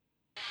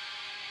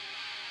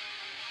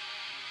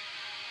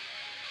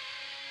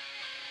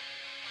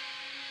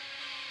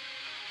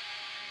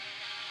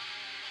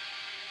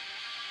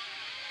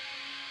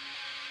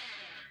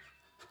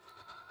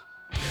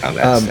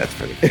Oh, that's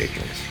for the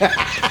patrons.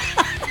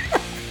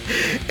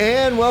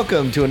 And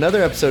welcome to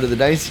another episode of the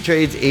Dynasty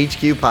Trades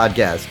HQ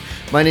podcast.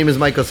 My name is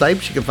Michael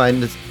Sipes. You can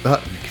find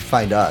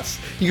us.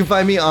 You can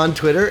find me on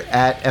Twitter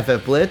at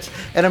FFBlitz,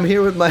 and I'm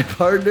here with my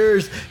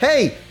partners.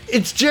 Hey,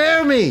 it's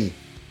Jeremy.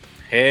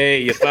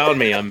 Hey, you found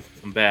me. I'm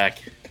back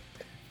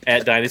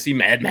at Dynasty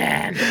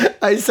Madman.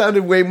 I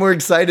sounded way more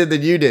excited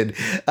than you did.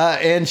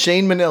 And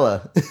Shane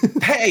Manila.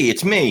 Hey,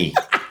 it's me.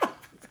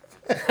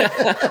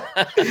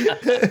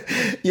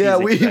 Yeah,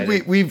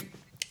 we've.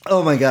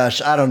 Oh my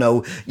gosh, I don't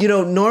know. You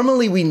know,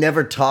 normally we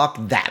never talk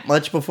that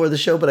much before the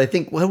show, but I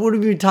think what would we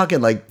be talking,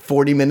 like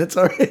 40 minutes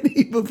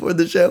already before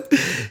the show?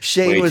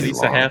 Shane was too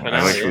long.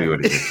 I wish we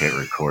would have just hit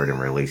record and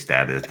released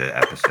that as the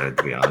episode,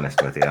 to be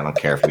honest with you. I don't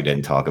care if we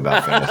didn't talk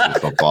about fantasy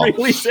football.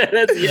 Release that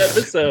as the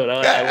episode.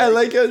 I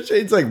like how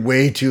Shane's like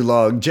way too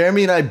long.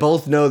 Jeremy and I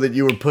both know that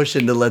you were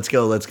pushing to let's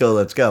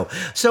go.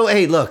 So,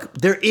 hey, look,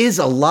 there is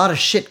a lot of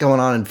shit going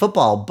on in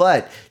football,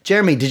 but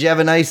Jeremy, did you have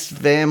a nice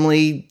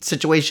family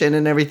situation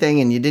and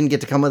everything, and you didn't get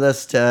to come with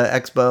us to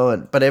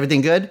Expo, but everything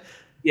good?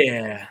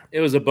 Yeah, it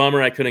was a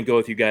bummer I couldn't go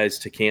with you guys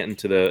to Canton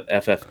to the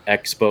FF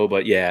Expo,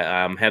 but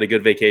yeah, had a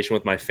good vacation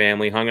with my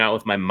family, hung out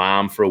with my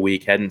mom for a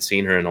week, hadn't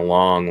seen her in a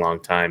long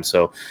time.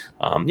 So,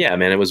 yeah,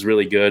 man, it was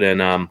really good,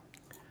 and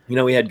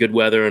we had good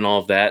weather and all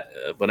of that,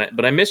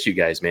 but I miss you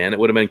guys, man. It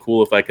would have been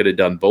cool if I could have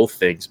done both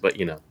things, but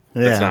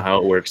that's not how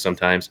it works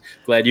sometimes.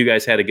 Glad you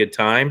guys had a good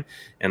time,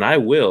 and I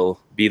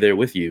will be there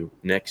with you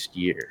next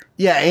year.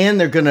 Yeah, and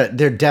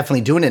they're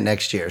definitely doing it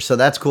next year, so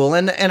that's cool.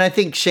 And I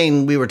think,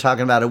 Shane, we were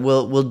talking about it.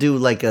 We'll do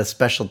like a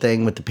special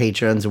thing with the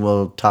patrons, and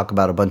we'll talk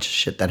about a bunch of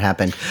shit that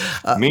happened.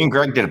 Me and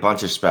Greg did a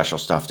bunch of special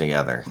stuff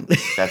together.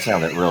 That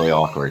sounded really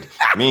awkward.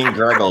 Me and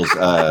Greggles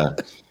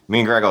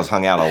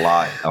hung out a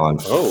lot on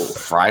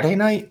Friday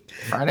night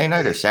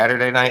or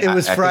Saturday night? It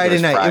was Friday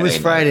night. It was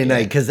Friday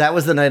night because that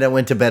was the night I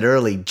went to bed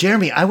early.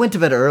 Jeremy, I went to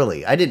bed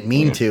early. I didn't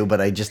mean to, but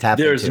I just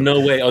happened to. There's no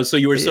way. Oh, so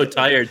you were so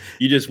tired,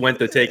 you just went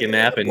to take a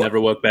nap and never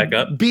woke back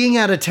up? Being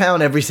out of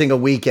town every single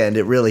weekend,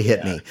 it really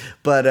hit me.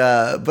 But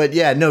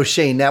yeah, no,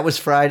 Shane, that was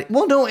Friday.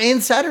 Well, no,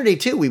 and Saturday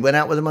too. We went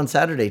out with him on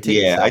Saturday too.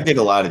 Yeah, so. I did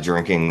a lot of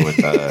drinking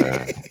with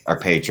our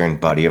patron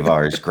buddy of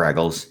ours,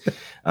 Greggles.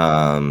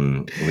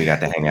 We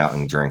got to hang out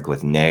and drink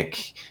with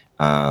Nick,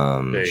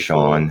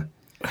 Sean.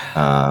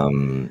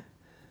 Cool.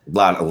 A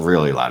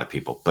lot of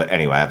people. But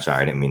anyway, I'm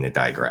sorry, I didn't mean to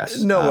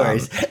digress. No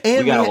worries.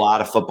 And we got a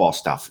lot of football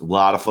stuff. A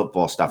lot of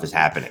football stuff is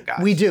happening,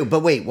 guys. We do. But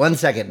wait, 1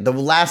 second. The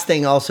last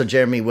thing also,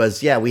 Jeremy,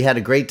 was, we had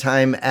a great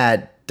time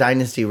at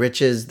Dynasty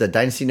Riches, the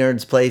Dynasty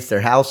Nerds place,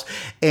 their house,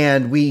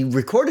 and we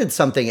recorded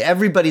something.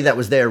 Everybody that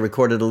was there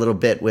recorded a little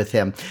bit with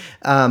him,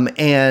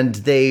 and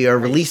they are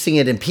releasing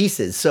it in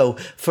pieces. So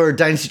for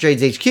Dynasty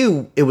Trades HQ,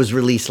 it was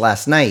released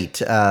last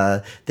night.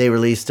 They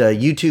released a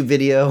YouTube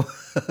video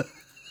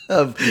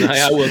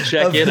I will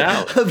check it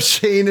out of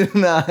Shane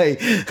and I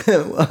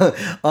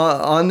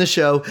on the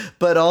show,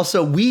 but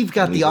also we've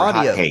got the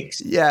audio.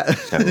 Hotcakes. Yeah,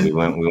 so we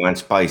went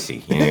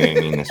spicy. You know what I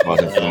mean? This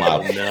wasn't from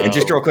out. No. And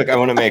just real quick, I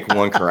want to make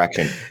one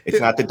correction. It's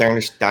not the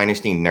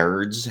Dynasty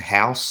Nerds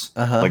house.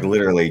 Like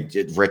literally,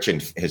 Rich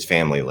and his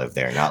family live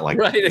there. Not like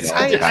right.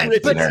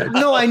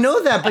 No, I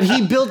know that, but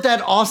he built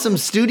that awesome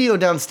studio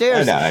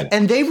downstairs,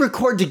 and they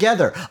record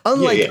together.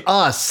 Unlike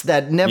us,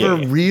 that never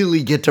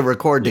really get to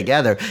record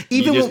together.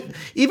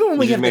 Even when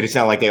we made it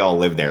sound like they all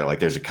live there, like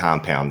there's a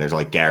compound. There's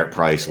like Garrett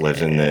Price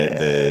lives in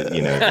the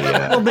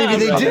well, maybe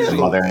they do.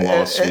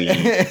 Mother-in-law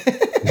suite.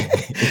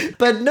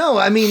 But no,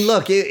 I mean,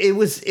 look, it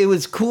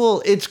was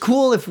cool. It's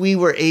cool if we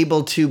were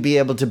able to be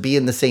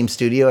in the same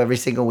studio every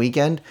single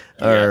weekend.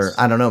 Or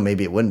I don't know,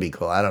 maybe it wouldn't be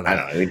cool. I don't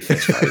know. We'd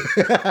fist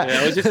fight.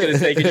 I was just gonna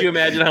say, could you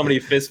imagine how many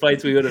fist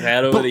fights we would have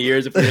had over the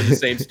years if we were in the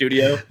same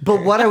studio?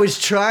 But what I was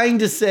trying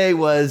to say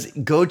was,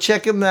 go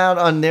check them out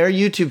on their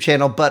YouTube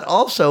channel. But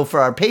also for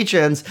our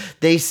patrons,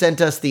 they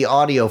sent us the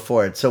audio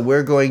for it, so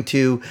we're going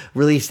to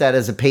release that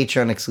as a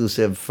Patreon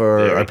exclusive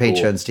for our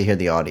patrons to hear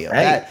the audio.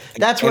 Hey,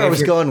 that's where I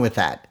was going with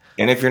that.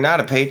 And if you're not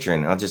a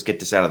patron, I'll just get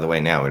this out of the way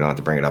now. We don't have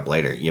to bring it up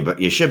later.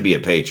 But you should be a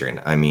patron.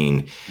 I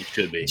mean, you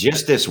should be.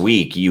 Just this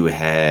week, you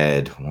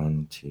had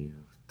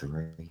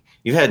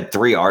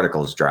 3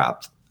 articles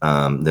dropped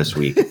this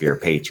week if you're a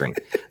patron.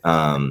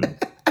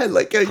 I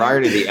like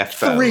prior to the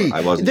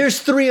Expo. There's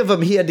 3 of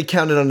them. He had to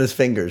count it on his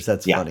fingers.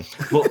 That's funny.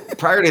 Well,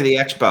 prior to the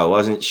Expo, I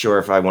wasn't sure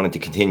if I wanted to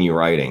continue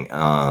writing.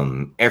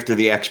 After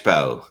the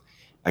Expo,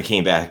 I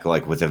came back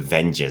like with a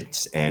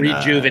vengeance and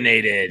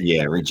rejuvenated.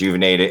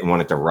 Rejuvenated and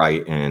wanted to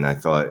write. And I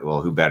thought,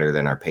 well, who better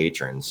than our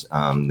patrons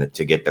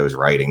to get those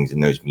writings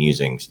and those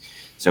musings.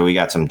 So we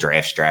got some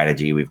draft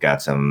strategy. We've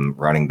got some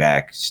running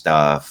back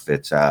stuff.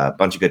 It's a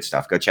bunch of good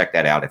stuff. Go check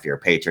that out if you're a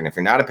patron. If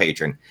you're not a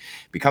patron,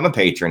 become a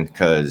patron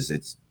because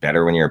it's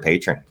better when you're a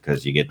patron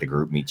because you get the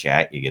group meet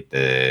chat, you get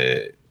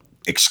the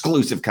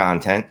exclusive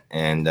content,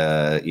 and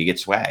you get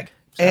swag.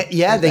 So,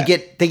 they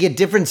get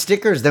different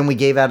stickers than we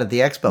gave out at the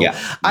Expo.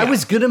 I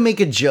was gonna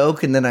make a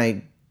joke and then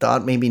I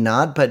thought maybe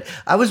not, but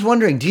I was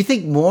wondering, do you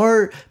think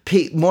more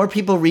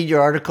people read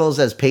your articles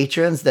as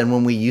patrons than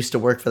when we used to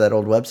work for that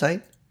old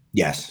website?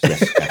 Yes.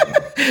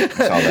 Definitely.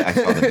 I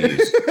saw the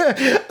views.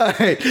 All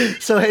right.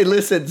 So, hey,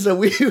 listen. So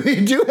we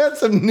do have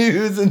some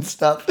news and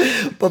stuff.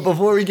 But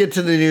before we get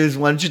to the news,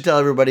 why don't you tell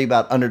everybody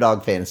about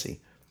Underdog Fantasy?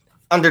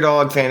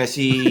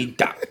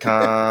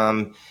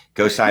 UnderdogFantasy.com.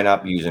 Go sign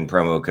up using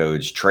promo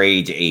codes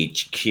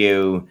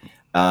TradesHQ.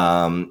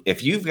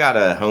 If you've got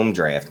a home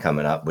draft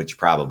coming up, which you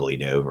probably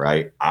do,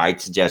 right? I'd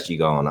suggest you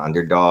go on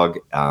Underdog,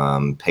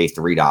 pay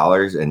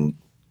 $3 and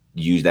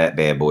use that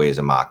bad boy as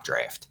a mock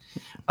draft.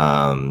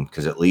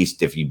 Because at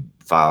least if you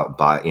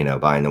buy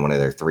into one of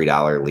their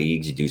 $3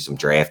 leagues, you do some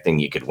drafting,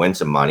 you could win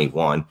some money.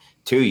 1,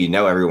 2,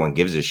 everyone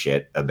gives a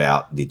shit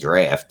about the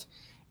draft,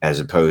 as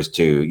opposed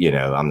to,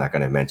 I'm not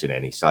going to mention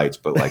any sites,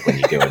 but like when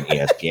you do an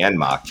ESPN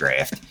mock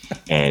draft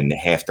and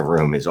half the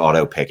room is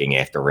auto picking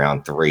after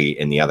round 3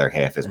 and the other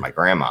half is my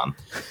grandma,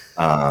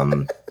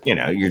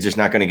 you're just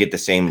not going to get the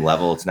same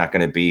level. It's not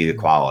going to be the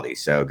quality.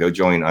 So go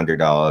join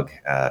Underdog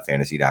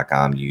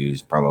Fantasy.com.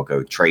 Use promo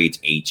code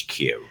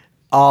TradesHQ.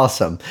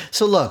 Awesome.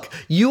 So look,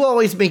 you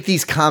always make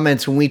these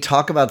comments when we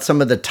talk about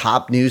some of the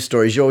top news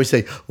stories. You always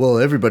say, well,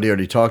 everybody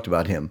already talked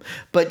about him.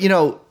 But,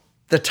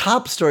 the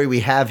top story we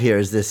have here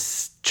is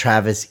this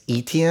Travis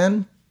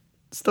Etienne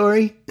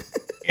story.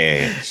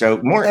 Yeah.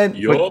 So more.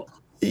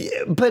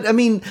 But I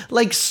mean,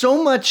 like,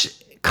 so much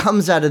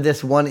comes out of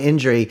this one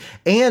injury,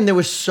 and there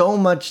was so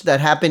much that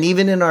happened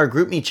even in our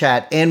GroupMe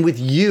chat and with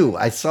you.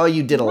 I saw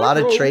you did a lot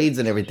of trades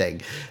and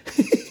everything.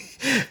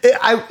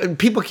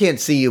 People can't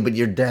see you, but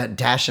you're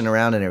dashing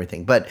around and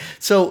everything. But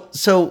so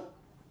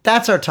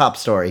that's our top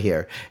story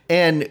here,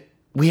 and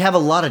we have a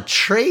lot of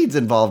trades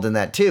involved in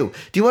that too.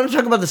 Do you want to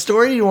talk about the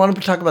story? Or do you want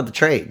to talk about the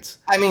trades?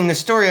 I mean, the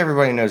story,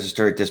 everybody knows the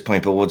story at this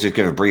point, but we'll just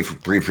give a brief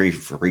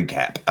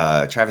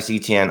recap. Travis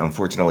Etienne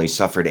unfortunately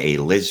suffered a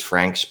Liz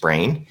Frank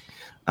sprain.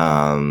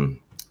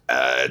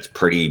 It's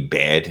pretty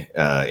bad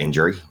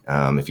injury.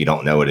 If you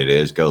don't know what it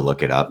is, go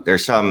look it up.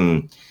 There's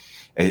some,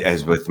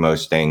 as with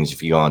most things,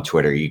 if you go on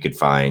Twitter, you could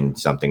find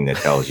something that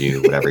tells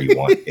you whatever you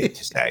want it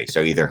to say.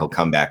 So either he'll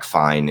come back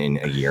fine in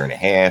a year and a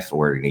half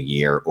or in a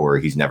year, or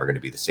he's never going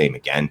to be the same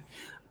again.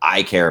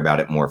 I care about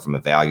it more from a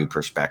value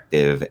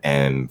perspective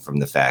and from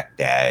the fact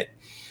that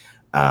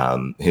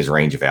his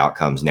range of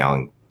outcomes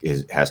now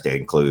has to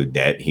include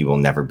that he will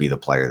never be the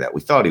player that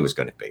we thought he was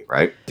going to be,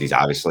 right? He's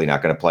obviously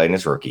not going to play in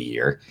his rookie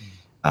year.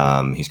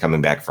 He's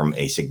coming back from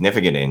a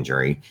significant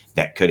injury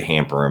that could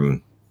hamper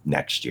him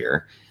next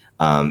year.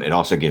 It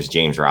also gives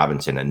James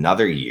Robinson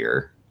another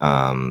year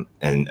and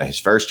his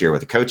first year with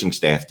the coaching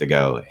staff to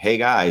go, hey,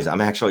 guys, I'm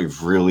actually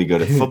really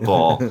good at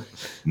football.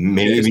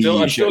 Maybe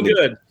I'm still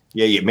good.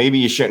 Yeah, maybe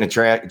you shouldn't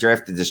have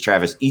drafted this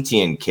Travis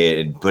Etienne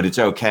kid, but it's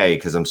okay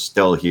because I'm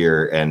still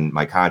here and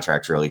my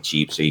contract's really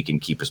cheap, so you can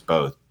keep us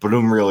both. But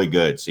I'm really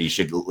good, so you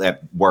should,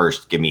 at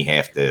worst, give me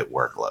half the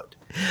workload.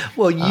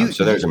 Well,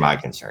 so those are my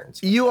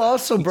concerns. You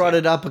also brought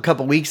it up a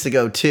couple weeks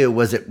ago too.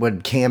 Was it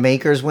when Cam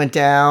Akers went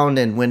down,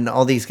 and when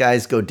all these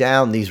guys go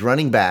down, these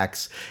running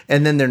backs,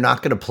 and then they're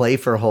not going to play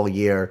for a whole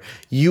year?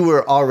 You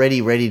were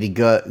already ready to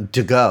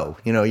go.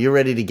 You're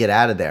ready to get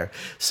out of there.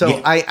 So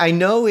yeah. I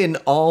know in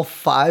all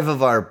 5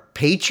 of our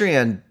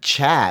Patreon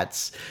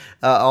chats,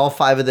 all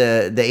 5 of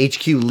the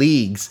HQ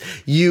leagues,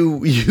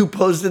 you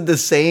posted the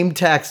same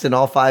text in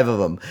all 5 of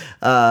them.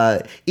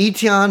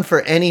 Etienne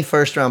for any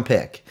first round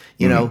pick.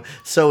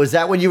 So is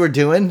that what you were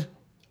doing?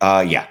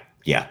 Yeah.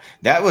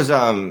 That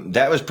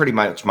was pretty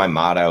much my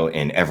motto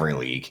in every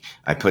league.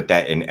 I put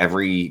that in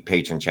every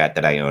patron chat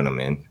that I own them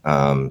in.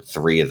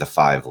 3 of the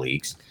 5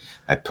 leagues.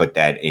 I put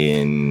that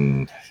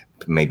in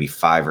maybe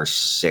 5 or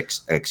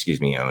 6.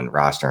 Own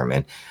roster I'm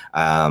in.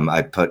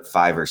 I put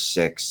 5 or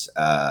 6.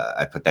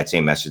 I put that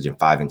same message in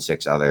 5 and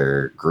 6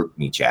 other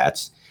GroupMe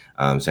chats.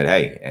 Said,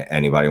 hey,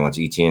 anybody wants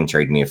Etienne,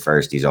 trade me a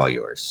first. He's all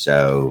yours.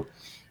 So.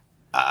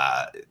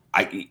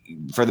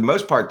 For the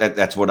most part,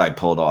 that's what I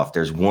pulled off.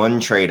 There's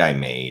one trade I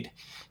made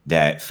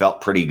that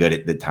felt pretty good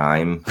at the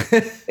time.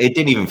 It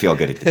didn't even feel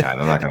good at the time.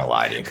 I'm not going to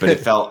lie to you, but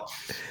it felt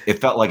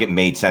like it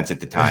made sense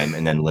at the time.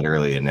 And then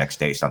literally the next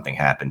day, something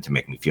happened to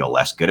make me feel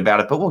less good about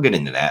it. But we'll get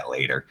into that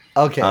later.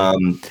 Okay.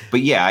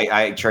 But yeah,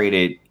 I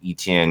traded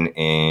Etienne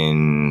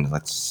in.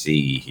 Let's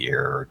see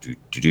here.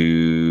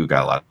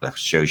 Got a lot of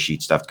show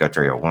sheet stuff to go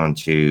through. 1,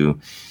 2.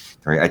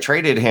 I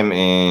traded him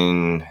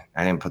in.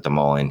 I didn't put them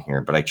all in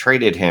here, but I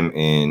traded him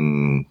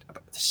in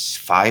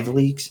 5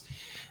 leagues,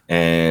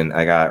 and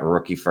I got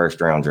rookie first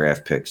round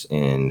draft picks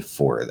in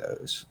 4 of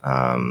those.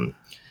 I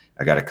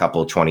got a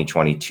couple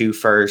 2022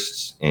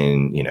 firsts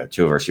in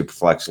 2 of our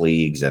Superflex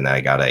leagues, and I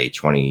got a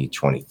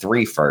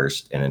 2023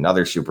 first in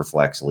another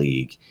Superflex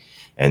league,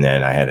 and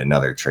then I had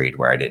another trade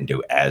where I didn't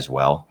do as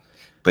well.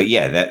 But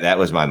yeah, that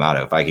was my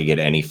motto. If I could get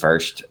any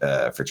first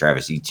for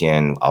Travis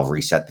Etienne, I'll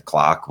reset the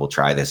clock. We'll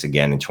try this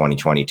again in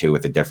 2022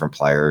 with a different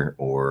player,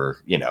 or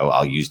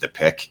I'll use the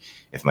pick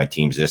if my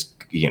team's this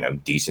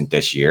decent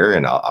this year,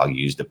 and I'll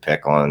use the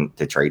pick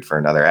to trade for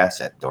another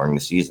asset during the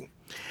season.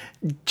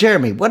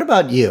 Jeremy, what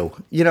about you?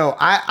 You know,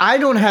 I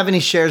don't have any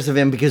shares of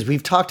him because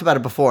we've talked about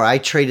it before. I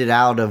traded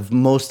out of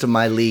most of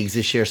my leagues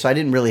this year, so I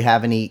didn't really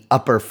have any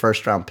upper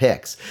first round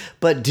picks.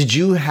 But did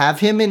you have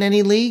him in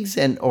any leagues,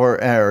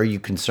 or are you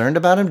concerned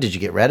about him? Did you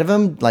get rid of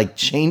him like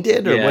Shane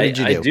did, or what did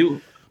you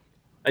do?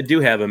 I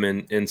do have him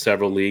in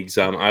several leagues.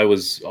 I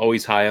was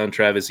always high on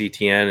Travis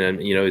Etienne,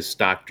 and his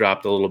stock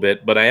dropped a little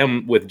bit. But I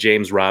am with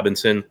James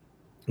Robinson.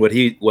 What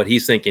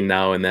he's thinking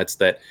now, and that's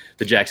that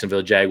the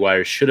Jacksonville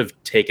Jaguars should have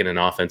taken an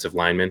offensive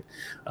lineman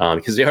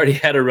because they already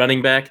had a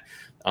running back,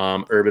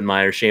 Urban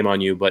Meyer. Shame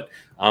on you, but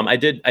I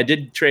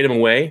did trade him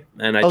away,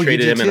 and I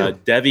traded him in a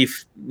Devy.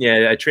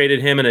 Yeah, I traded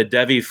him in a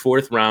Devy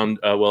fourth round.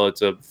 Well,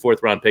 it's a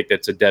fourth round pick.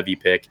 That's a Devy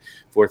pick,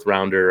 fourth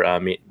rounder.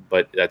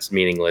 But that's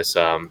meaningless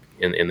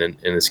in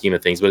the scheme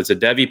of things. But it's a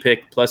Devy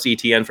pick plus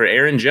ETN for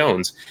Aaron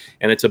Jones,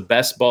 and it's a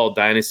best ball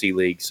dynasty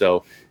league.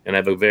 So. And I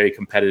have a very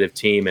competitive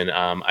team, and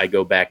I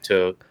go back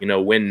to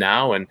win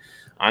now. And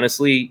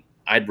honestly,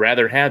 I'd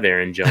rather have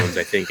Aaron Jones,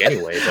 I think,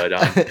 anyway. But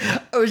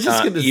I was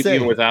just going to say,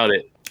 even without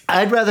it,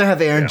 I'd rather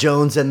have Aaron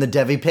Jones than the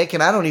Devy pick,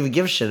 and I don't even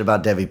give a shit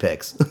about Devy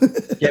picks.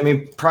 Yeah, I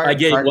mean, I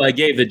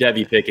gave the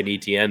Devy pick an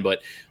ETN,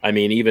 but I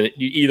mean,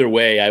 either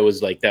way, I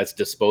was like, that's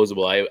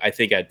disposable. I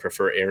think I'd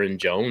prefer Aaron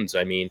Jones.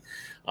 I mean,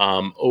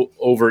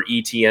 over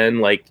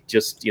ETN, like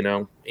just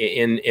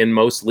in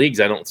most leagues,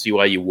 I don't see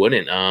why you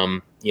wouldn't.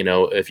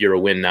 If you're a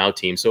win now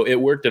team. So it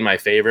worked in my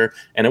favor,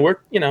 and it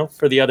worked,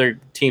 for the other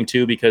team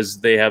too, because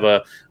they have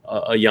a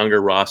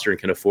younger roster and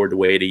can afford to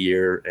wait a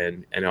year.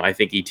 And I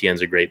think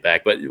ETN's a great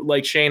back, but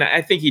like Shane,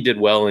 I think he did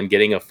well in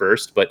getting a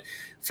first, but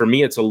for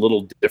me, it's a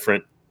little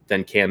different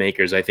than Cam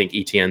Akers. I think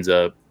ETN's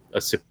a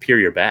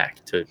superior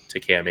back to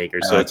Cam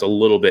Akers. So it's a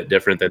little bit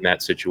different than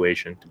that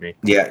situation to me.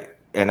 Yeah.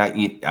 And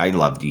I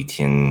loved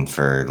Etienne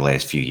for the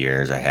last few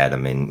years. I had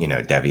him in,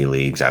 Devy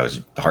leagues. I was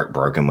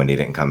heartbroken when he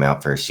didn't come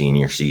out for a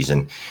senior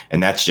season.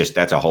 And that's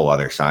a whole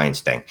other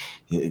science thing.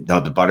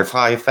 The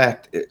butterfly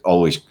effect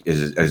always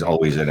is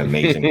always an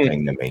amazing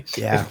thing to me.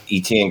 Yeah. If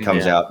Etienne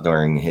comes out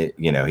during his,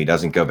 he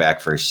doesn't go back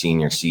for his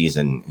senior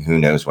season, who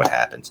knows what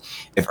happens.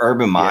 If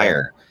Urban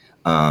Meyer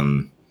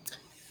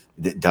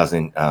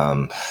doesn't,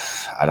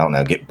 I don't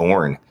know, get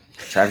born,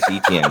 Travis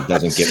Etienne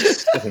doesn't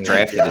get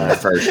drafted in the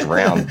first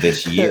round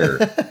this year,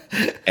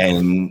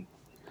 and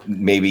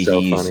maybe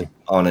he's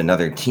on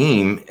another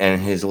team,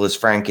 and his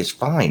Lisfranc is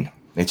fine.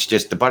 It's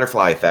just the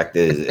butterfly effect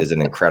is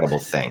an incredible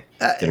thing.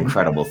 It's an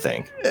incredible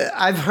thing.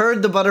 I've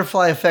heard the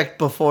butterfly effect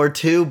before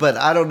too, but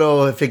I don't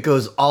know if it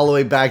goes all the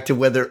way back to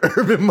whether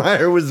Urban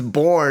Meyer was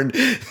born.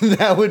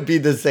 That would be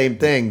the same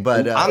thing,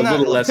 but I'm a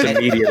little less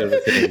immediate of a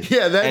thing.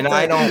 Yeah,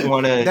 I don't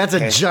want to. That's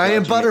a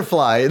giant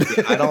butterfly.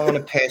 I don't want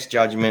to pass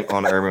judgment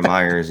on Urban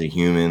Meyer as a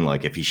human,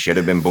 like if he should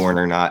have been born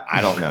or not.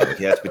 I don't know.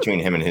 That's between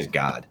him and his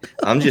God.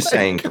 I'm just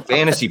saying, for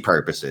fantasy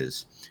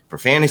purposes,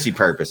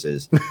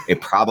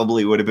 it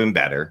probably would have been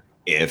better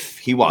if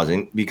he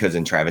wasn't, because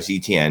then Travis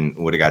Etienne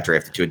would have got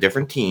drafted to a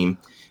different team,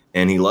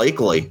 and he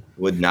likely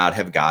would not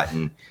have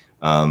gotten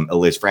a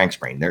Lisfranc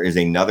sprain. There is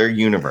another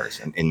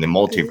universe in the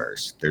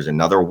multiverse. There's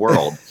another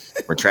world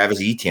where Travis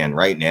Etienne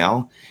right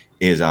now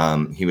is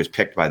he was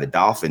picked by the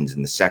Dolphins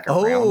in the second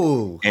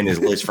round, and his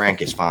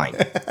Lisfranc is fine.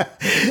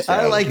 So,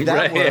 I like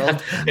that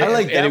world. I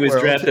like that. And he was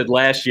world. drafted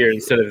last year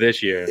instead of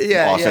this year.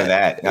 Yeah,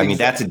 that. I mean,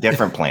 that's a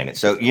different planet.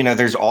 So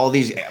there's all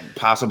these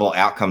possible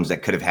outcomes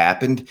that could have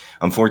happened.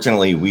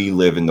 Unfortunately, we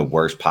live in the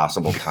worst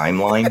possible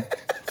timeline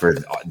for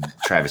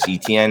Travis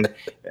Etienne,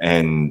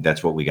 and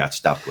that's what we got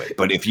stuck with.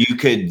 But if you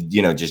could,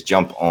 just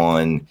jump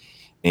on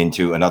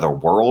into another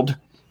world,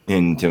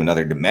 into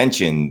another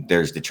dimension,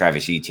 there's the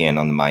Travis Etienne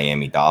on the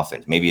Miami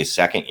Dolphins. Maybe his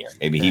second year.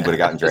 Maybe he would have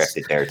gotten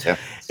drafted there too.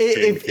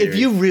 If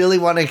you really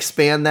want to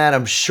expand that,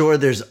 I'm sure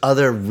there's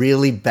other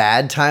really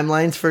bad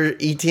timelines for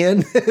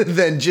Etienne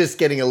than just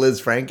getting a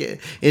Lisfranc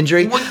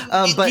injury.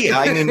 But yeah,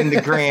 I mean, in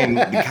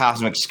the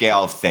cosmic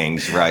scale of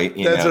things, right?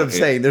 That's what I'm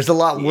saying. There's a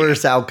lot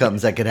worse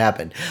outcomes that could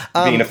happen.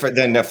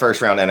 Than the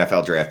first round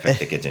NFL draft pick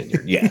that gets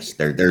injured. Yes,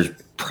 there's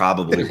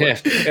probably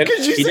worse.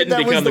 He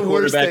didn't become the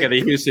quarterback of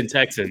the Houston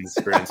Texans,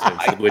 for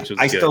instance, which was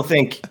I good. still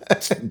think,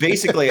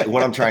 basically,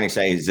 what I'm trying to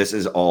say is this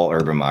is all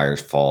Urban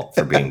Meyer's fault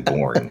for being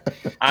born.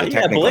 So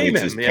technically,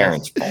 it's his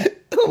parents' fault.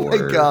 Oh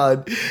my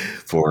God!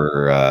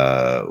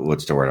 For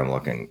what's the word I'm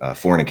looking?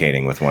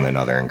 Fornicating with one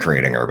another and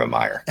creating Urban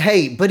Meyer.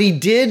 Hey, but he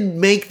did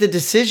make the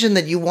decision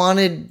that you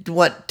wanted,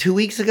 2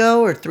 weeks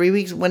ago or 3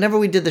 weeks? Whenever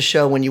we did the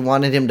show, when you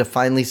wanted him to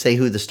finally say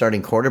who the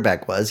starting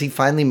quarterback was, he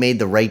finally made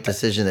the right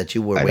decision that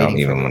you were waiting for. I don't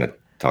even want to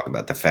talk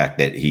about the fact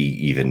that he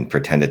even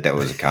pretended that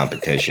was a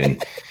competition.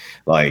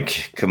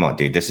 Like, come on,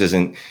 dude, this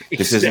isn't.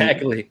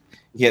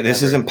 Yeah,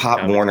 this isn't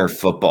Pop Warner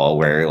football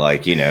where,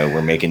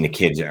 we're making the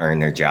kids earn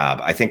their job.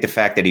 I think the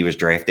fact that he was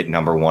drafted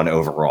number 1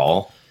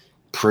 overall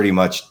pretty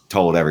much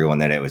told everyone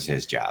that it was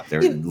his job.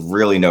 There's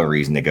really no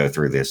reason to go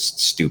through this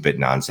stupid,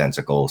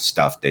 nonsensical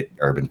stuff that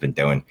Urban's been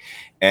doing.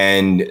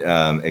 And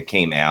it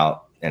came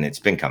out, and it's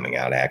been coming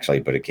out actually,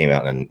 but it came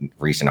out in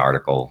a recent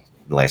article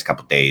the last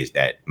couple of days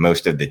that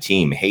most of the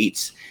team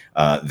hates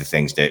the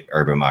things that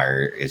Urban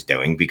Meyer is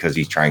doing because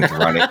he's trying to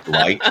run it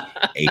like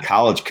a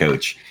college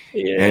coach.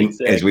 Yeah, and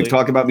exactly. as we've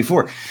talked about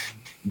before,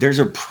 there's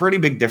a pretty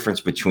big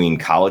difference between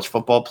college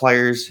football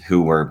players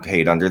who were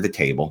paid under the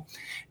table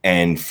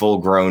and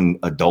full-grown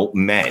adult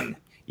men.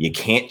 You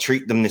can't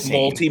treat them the same.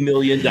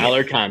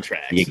 Multi-million-dollar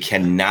contracts. You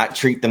cannot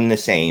treat them the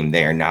same.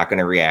 They are not going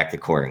to react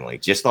accordingly.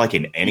 Just like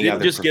in any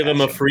other just give them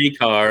a profession. free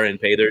car and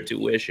pay their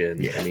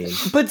tuition. Yeah. I mean,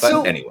 But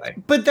anyway.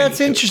 But that's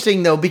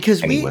interesting though,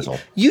 because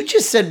you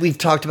just said we've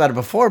talked about it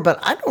before, but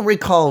I don't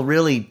recall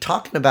really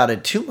talking about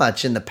it too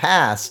much in the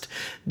past.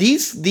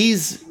 These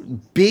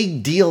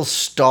big deal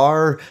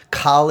star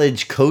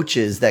college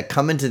coaches that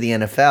come into the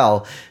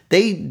NFL,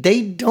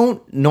 they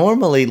don't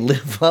normally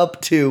live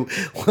up to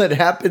what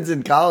happens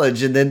in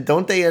college, and then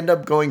don't they end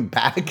up going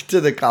back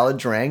to the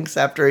college ranks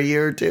after a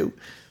year or two?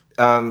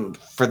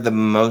 For the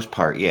most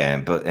part,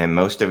 yeah, and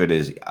most of it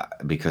is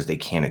because they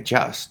can't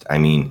adjust. I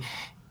mean,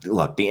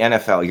 look, the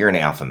NFL, you're an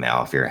alpha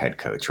male if you're a head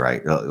coach,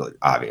 right?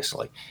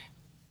 Obviously,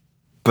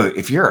 but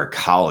if you're a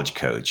college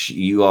coach,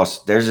 you're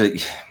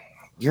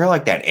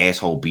like that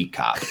asshole beat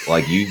cop.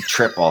 Like you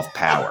trip off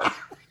power,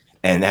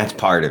 and that's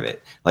part of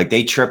it. Like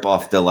they trip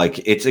off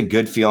it's a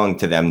good feeling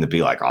to them to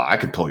be like, oh, I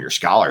could pull your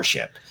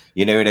scholarship.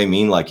 You know what I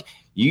mean? Like.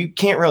 You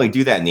can't really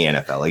do that in the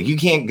NFL. Like you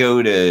can't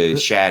go to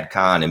Shad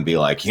Khan and be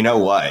like, you know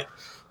what,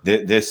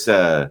 this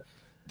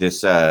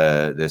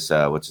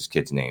what's his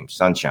kid's name?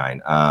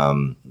 Sunshine.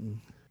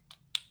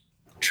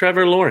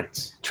 Trevor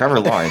Lawrence. Yeah,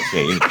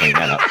 you can clean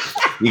that up.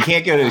 You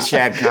can't go to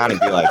Shad Khan and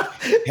be like,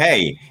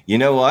 hey, you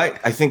know what?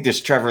 I think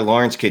this Trevor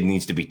Lawrence kid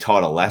needs to be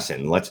taught a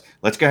lesson. Let's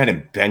go ahead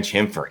and bench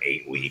him for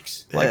 8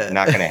 weeks. Like,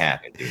 not going to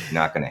happen, dude.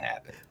 Not going to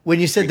happen. When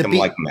you said Treat them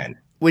like men.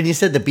 When you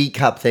said the beat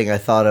cop thing, I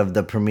thought of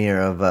the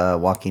premiere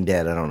of Walking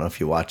Dead. I don't know if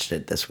you watched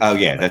it this week. Oh,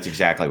 yeah. That's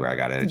exactly where I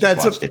got it. I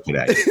just watched it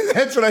today.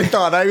 That's what I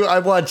thought. I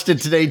watched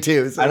it today,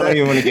 too. So I don't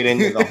even want to get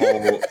into the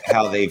whole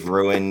how they've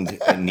ruined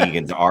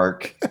Negan's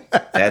arc.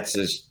 That's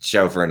a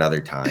show for another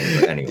time.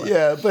 But anyway.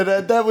 Yeah,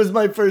 but that was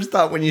my first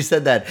thought when you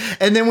said that.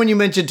 And then when you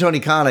mentioned Tony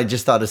Khan, I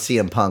just thought of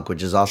CM Punk,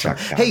 which is awesome.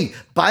 Hey,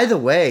 by the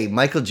way,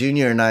 Michael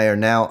Jr. and I are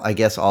now, I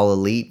guess, all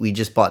elite. We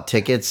just bought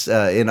tickets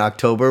in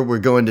October. We're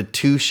going to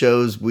 2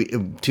 shows,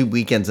 2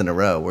 weekends in a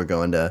row. We're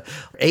going to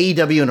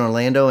AEW in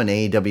Orlando and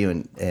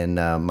AEW in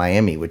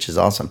Miami, which is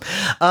awesome.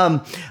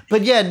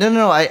 But yeah,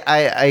 no,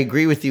 I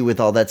agree with you with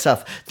all that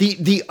stuff.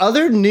 The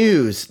other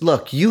news,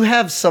 look, you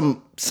have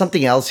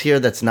something else here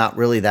that's not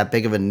really that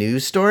big of a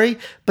news story,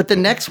 but the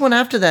next one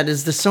after that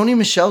is the Sony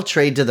Michel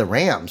trade to the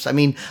Rams. I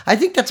mean, I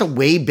think that's a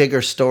way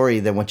bigger story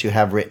than what you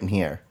have written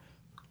here.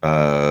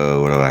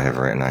 What do I have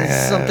written? I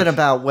have something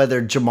about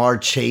whether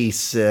Jamar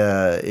Chase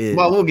is...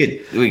 Well, we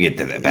get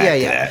to that. Back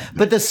to that.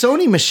 But the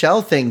Sony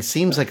Michel thing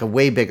seems like a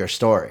way bigger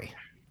story.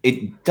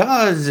 It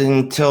does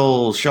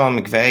until Sean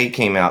McVay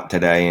came out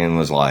today and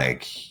was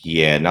like,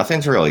 yeah,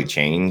 nothing's really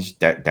changed.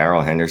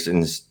 Darrell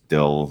Henderson's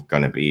still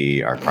going to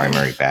be our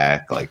primary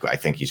back. Like, I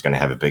think he's going to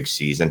have a big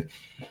season.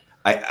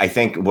 I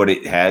think what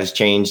it has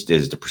changed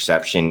is the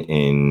perception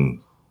in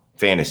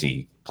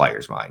fantasy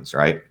players' minds,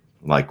 right?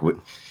 Like,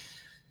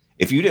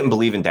 if you didn't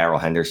believe in Darrell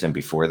Henderson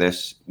before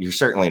this, you're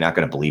certainly not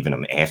going to believe in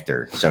him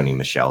after Sony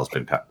Michel's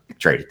been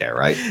traded there,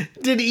 right?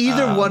 Did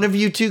either one of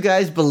you two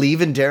guys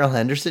believe in Darrell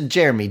Henderson?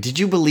 Jeremy, did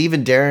you believe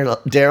in Darrell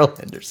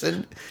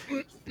Henderson?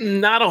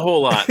 Not a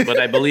whole lot, but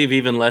I believe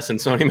even less in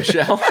Sony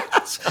Michel.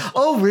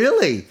 Oh,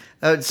 really?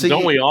 So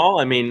don't we all?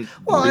 I mean,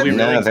 do we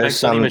really expect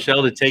Sony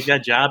Michel to take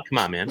that job? Come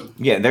on, man.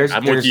 Yeah,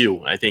 I'm with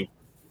you, I think.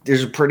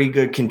 There's a pretty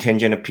good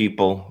contingent of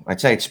people. I'd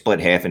say it's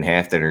split half and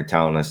half that are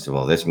telling us,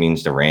 well, this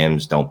means the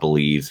Rams don't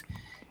believe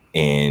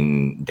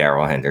in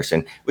Darrell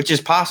Henderson, which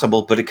is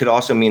possible, but it could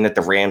also mean that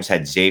the Rams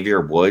had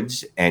Xavier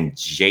Woods and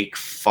Jake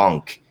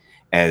Funk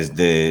as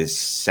the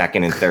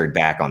second and third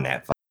back on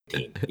that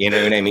team. You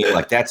know what I mean?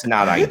 Like, that's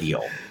not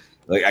ideal.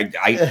 Like,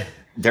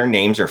 their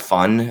names are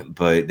fun,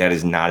 but that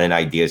is not an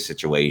ideal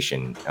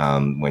situation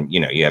when,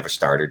 you have a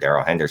starter,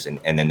 Darrell Henderson,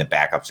 and then the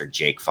backups are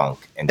Jake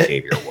Funk and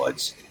Xavier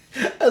Woods.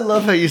 I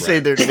love how you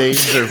say their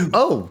names are.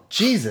 Oh,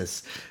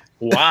 Jesus.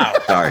 Wow.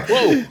 Sorry.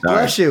 Whoa. Sorry.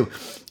 Bless you.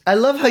 I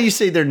love how you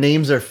say their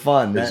names are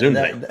fun. That's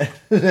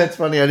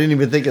funny. I didn't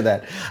even think of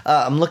that.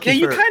 I'm looking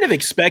you kind of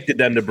expected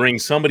them to bring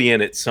somebody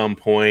in at some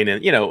point.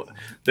 And,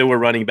 there were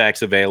running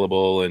backs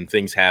available and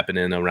things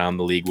happening around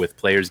the league with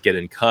players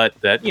getting cut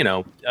that,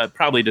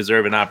 probably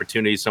deserve an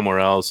opportunity somewhere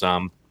else.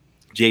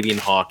 Javian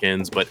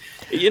Hawkins, but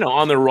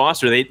on their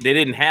roster, they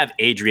didn't have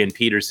Adrian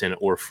Peterson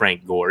or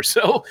Frank Gore.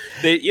 So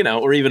they,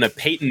 or even a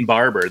Peyton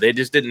Barber. They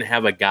just didn't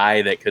have a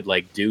guy that could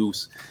do,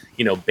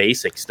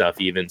 basic stuff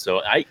even.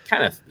 So I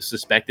kind of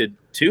suspected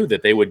too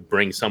that they would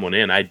bring someone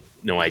in. I had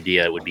no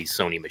idea it would be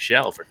Sony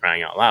Michel, for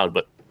crying out loud.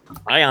 But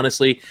I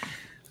honestly,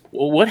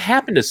 what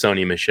happened to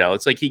Sony Michel?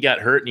 It's like he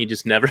got hurt and he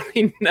just never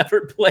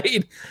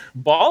played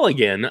ball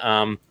again.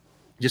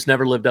 Just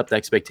never lived up to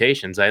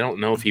expectations. I don't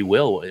know if he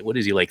will. What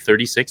is he, like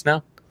 36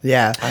 now?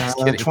 Yeah.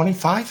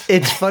 25.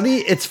 It's funny.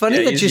 It's funny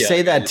Yeah, that he's you say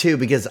young. that too,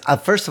 because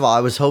first of all,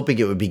 I was hoping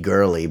it would be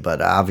Gurley,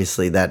 but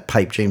obviously that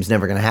pipe dream's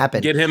never going to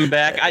happen. Get him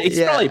back. He's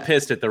Yeah. probably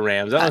pissed at the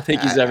Rams. I don't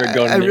think he's ever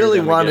going. I really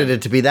wanted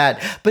it to be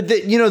that, but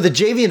the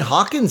Javian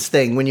Hawkins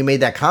thing when you made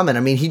that comment.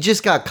 I mean, he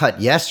just got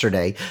cut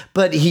yesterday,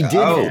 but he did.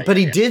 Oh. But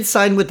he did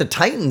sign with the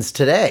Titans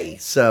today.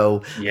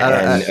 So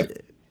And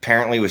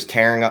apparently was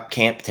tearing up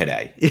camp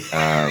today for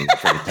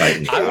the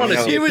Titans. I want to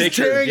see He a was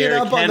picture of tearing it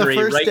Derrick up on the Henry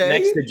first right day.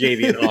 next to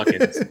Javian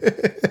Hawkins.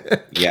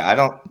 Yeah, I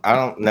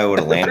don't know what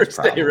Atlanta's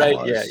First day, problem right?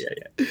 was.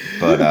 Yeah.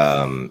 But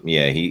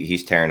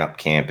he's tearing up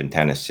camp in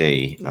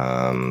Tennessee,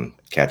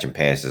 catching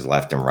passes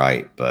left and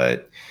right.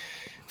 But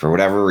for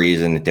whatever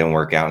reason, it didn't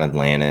work out in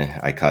Atlanta.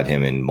 I cut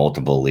him in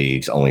multiple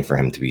leagues, only for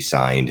him to be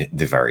signed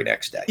the very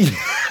next day.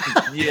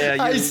 Yeah,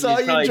 I saw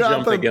you probably drop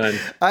jumped the him. gun.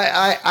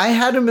 I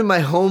had him in my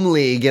home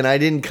league, and I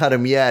didn't cut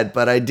him yet,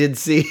 but I did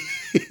see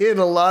in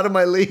a lot of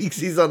my leagues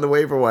he's on the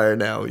waiver wire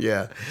now.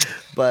 Yeah,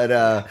 but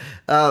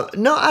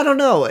no, I don't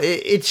know.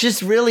 It's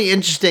just really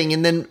interesting,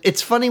 and then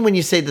it's funny when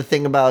you say the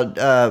thing about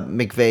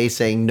McVay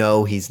saying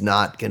no, he's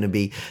not going to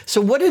be. So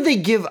what did they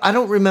give? I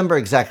don't remember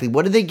exactly.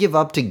 What did they give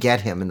up to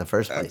get him in the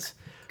first place?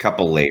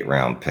 Couple late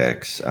round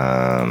picks.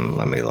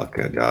 Let me look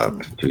it up.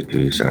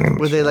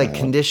 Were they like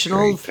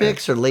conditional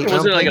picks or late Was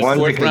round it like picks? a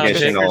One's a fourth round pick or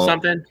conditional.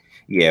 something?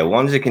 Yeah,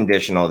 one's a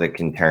conditional that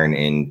can turn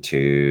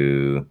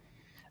into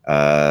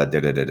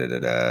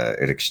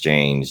an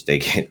exchange. They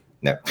get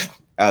no.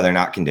 Oh, they're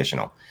not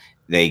conditional.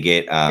 They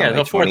get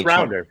The fourth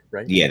rounder,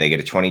 right? Yeah, they get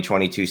a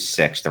 2022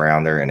 sixth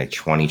rounder and a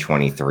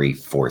 2023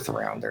 fourth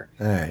rounder.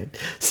 All right.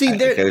 See,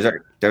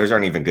 there. Those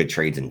aren't even good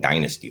trades in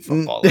dynasty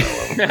football.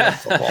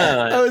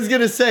 I was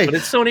gonna say, But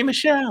it's Sony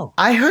Michel.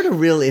 I heard a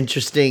real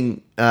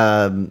interesting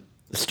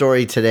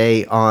story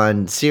today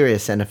on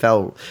Sirius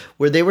NFL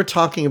where they were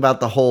talking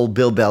about the whole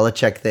Bill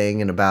Belichick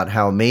thing and about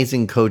how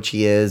amazing coach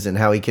he is and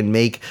how he can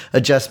make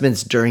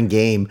adjustments during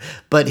game,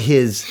 but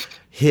his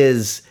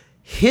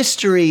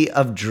history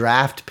of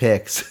draft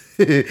picks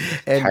and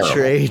Terrible.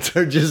 trades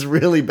are just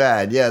really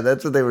bad. Yeah,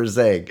 that's what they were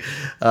saying.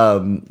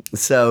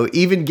 So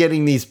even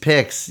getting these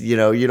picks, you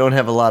don't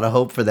have a lot of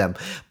hope for them.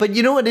 But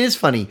you know what is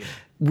funny?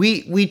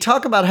 We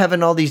talk about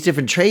having all these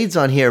different trades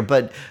on here,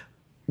 but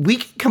we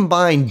can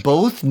combine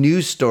both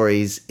news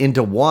stories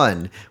into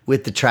one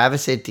with the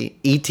Travis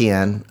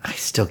Etienne, I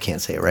still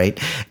can't say it right,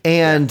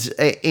 and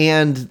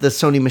the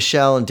Sony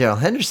Michel and Darrell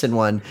Henderson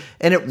one,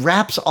 and it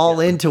wraps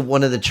all into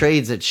one of the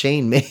trades that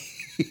Shane made.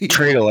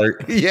 Trade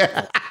alert.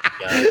 Yeah.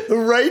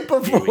 Right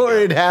before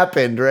it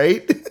happened,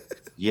 right?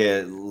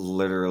 Yeah,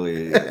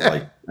 literally,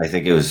 like I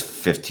think it was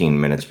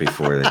 15 minutes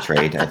before the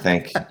trade. I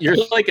think. You're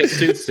like a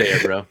soothsayer,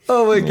 bro.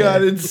 Oh my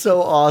God, it's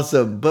so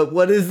awesome. But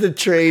what is the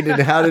trade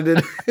and how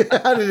did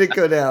it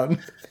go down?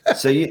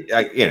 So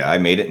I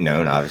made it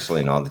known, obviously,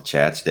 in all the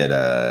chats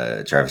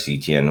that Travis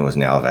Etienne was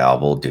now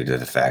available due to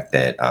the fact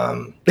that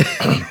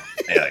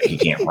he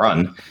can't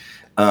run.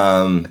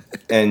 And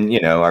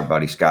our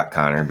buddy Scott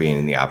Connor,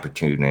 being the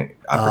opportunistic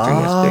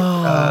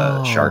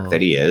shark that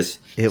he is,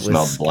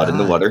 smelled blood in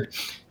the water,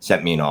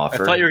 sent me an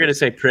offer. I thought you were going to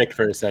say prick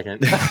for a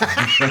second.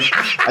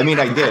 I mean,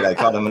 I did. I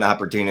called him an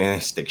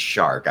opportunistic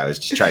shark. I was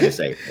just trying to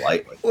say it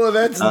politely. Well,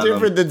 that's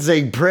different than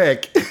saying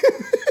prick.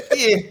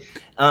 Yeah.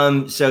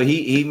 So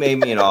he made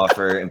me an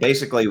offer, and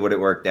basically what it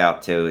worked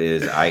out to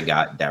is I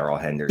got Darrell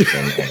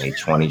Henderson and a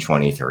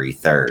 2023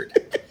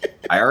 third.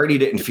 I already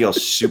didn't feel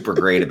super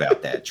great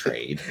about that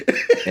trade,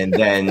 and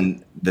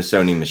then the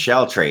Sony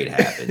Michel trade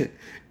happened.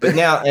 But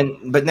now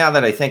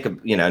that I think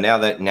of, now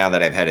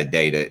that I've had a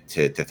day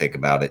to think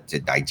about it, to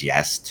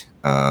digest,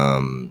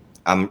 I'm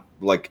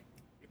like,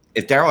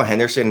 if Darrell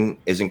Henderson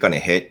isn't going to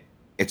hit,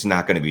 it's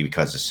not going to be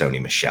because of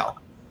Sony Michel.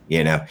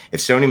 If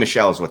Sony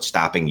Michel is what's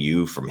stopping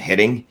you from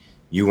hitting,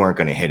 you weren't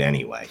going to hit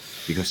anyway,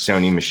 because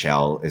Sony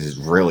Michel is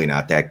really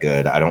not that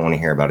good. I don't want to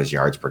hear about his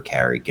yards per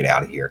carry. Get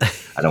out of here.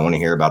 I don't want to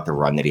hear about the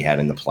run that he had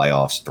in the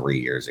playoffs 3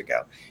 years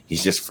ago.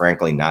 He's just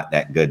frankly not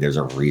that good. There's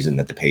a reason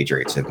that the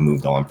Patriots have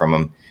moved on from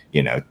him,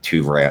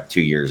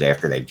 2 years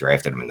after they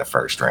drafted him in the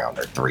first round,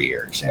 or 3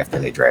 years after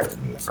they drafted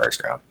him in the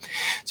first round.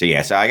 So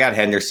I got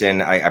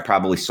Henderson. I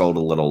probably sold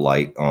a little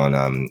light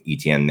on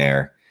Etienne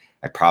there.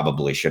 I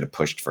probably should have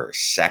pushed for a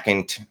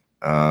second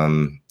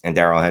and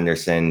Darrell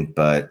Henderson,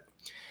 but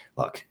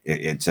look,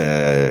 it's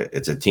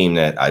a team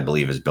that I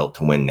believe is built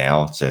to win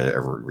now. It's a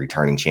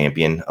returning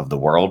champion of the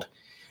world,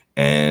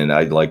 and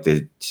I'd like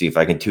to see if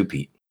I can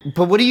two-peat.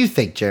 But what do you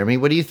think, Jeremy?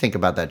 What do you think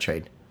about that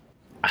trade?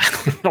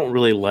 I don't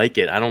really like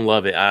it. I don't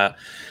love it. I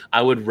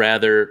would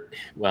rather,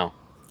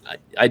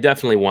 I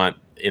definitely want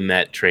in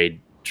that trade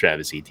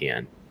Travis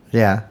Etienne.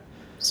 Yeah.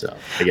 So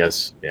I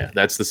guess,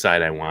 that's the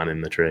side I want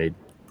in the trade.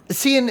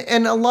 See,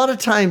 and a lot of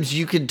times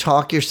you can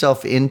talk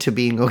yourself into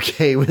being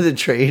okay with a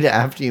trade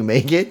after you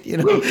make it,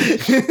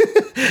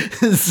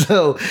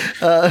 So,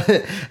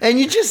 and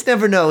you just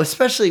never know.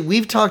 Especially,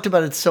 we've talked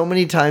about it so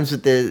many times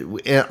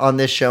on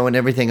this show and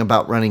everything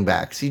about running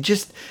backs. You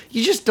just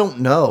don't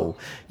know.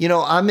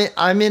 I'm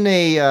in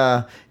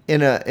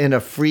in a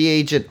free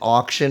agent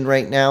auction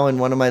right now in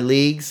one of my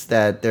leagues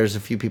that there's a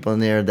few people in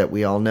there that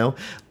we all know,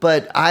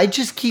 but I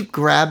just keep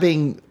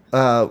grabbing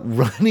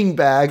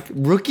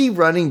rookie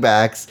running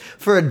backs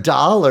for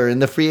 $1 in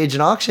the free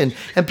agent auction,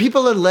 and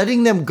people are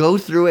letting them go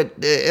through it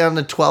on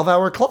a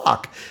 12-hour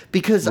clock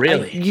because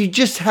you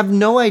just have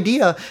no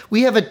idea.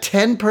 We have a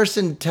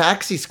 10-person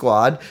taxi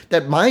squad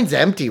that mine's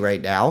empty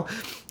right now.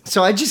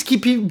 So I just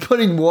keep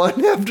putting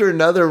one after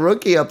another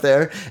rookie up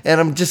there, and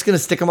I'm just going to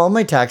stick them on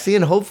my taxi,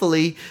 and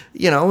hopefully,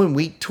 in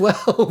week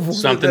 12,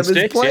 something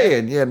sticks,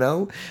 playing,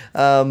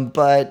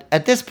 But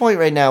at this point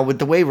right now, with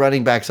the way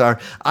running backs are,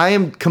 I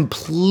am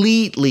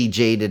completely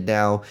jaded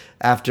now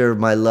after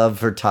my love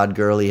for Todd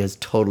Gurley has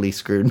totally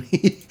screwed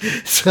me.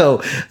 So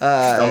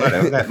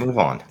move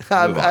on.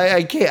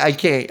 I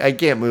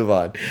can't move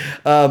on.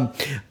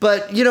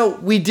 But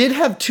we did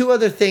have two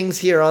other things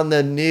here on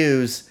the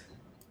news.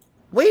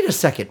 Wait a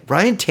second.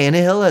 Ryan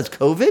Tannehill has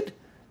COVID?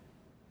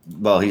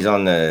 Well, he's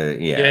on the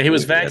he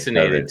was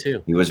vaccinated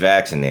too. He was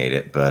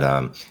vaccinated, but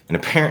and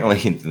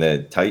apparently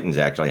the Titans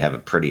actually have a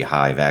pretty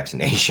high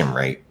vaccination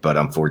rate, but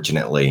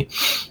unfortunately,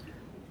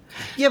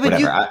 but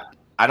whatever.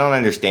 I don't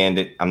understand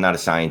it. I'm not a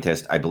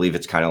scientist. I believe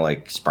it's kind of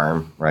like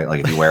sperm, right?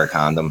 Like if you wear a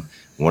condom,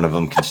 one of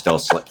them can still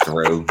slip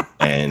through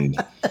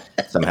and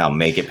somehow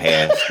make it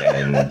past.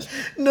 And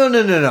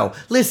no.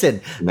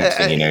 Listen. Next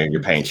thing you know,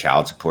 you're paying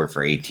child support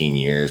for 18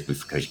 years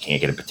because you can't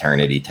get a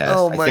paternity test.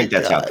 Oh I think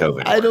that's how COVID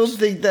works. I don't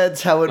think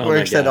that's how it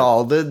works at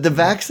all. The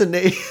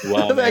vaccination.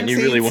 Wow, man, you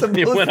really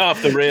went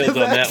off the rails on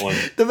that one.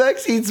 The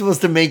vaccine's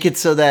supposed to make it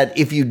so that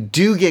if you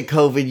do get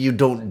COVID, you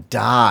don't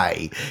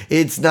die.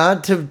 It's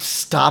not to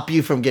stop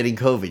you from getting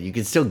COVID. You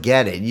can still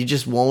get it. You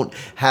just won't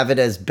have it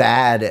as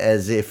bad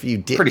as if you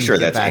didn't. Pretty sure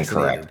get that's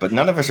vaccinated. Incorrect, but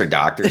none of us are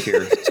doctors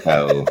here,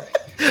 so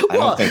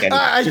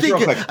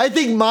I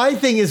think my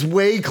thing is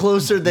way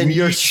closer than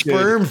your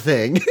sperm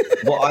thing.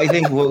 Well, I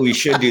think what we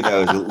should do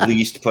though is at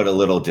least put a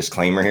little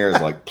disclaimer here: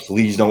 is like,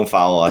 please don't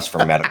follow us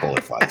for medical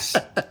advice.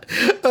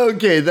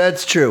 Okay,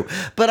 that's true,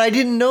 but I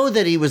didn't know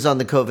that he was on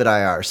the COVID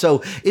IR.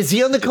 So, is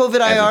he on the COVID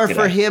IR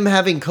for him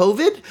having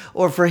COVID,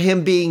 or for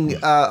him being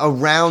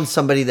around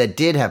somebody that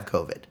did have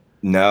COVID?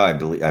 No, I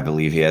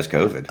believe he has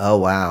COVID. Oh,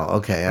 wow.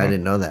 Okay. I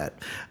didn't know that.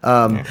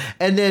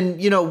 And then,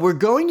 we're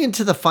going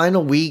into the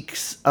final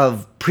weeks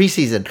of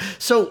preseason.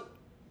 So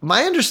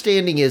my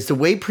understanding is the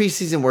way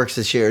preseason works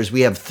this year is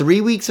we have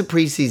 3 weeks of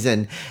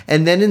preseason,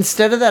 and then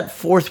instead of that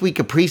 4th week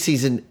of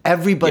preseason,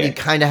 everybody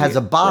kind of has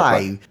a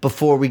bye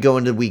before we go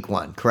into week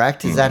 1,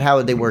 correct? Is that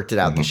how they worked it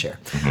out this year?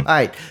 All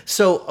right.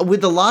 So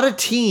with a lot of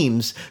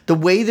teams, the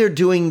way they're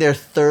doing their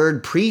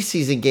 3rd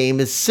preseason game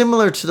is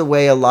similar to the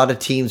way a lot of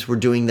teams were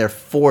doing their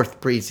 4th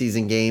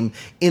preseason game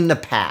in the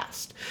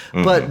past.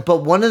 But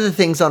one of the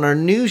things on our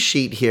news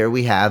sheet here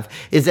we have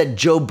is that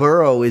Joe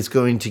Burrow is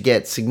going to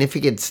get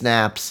significant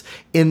snaps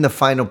in the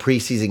final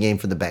preseason game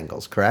for the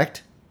Bengals,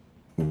 correct?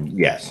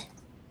 Yes.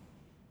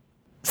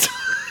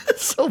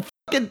 So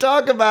fucking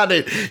talk about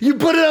it. You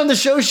put it on the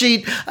show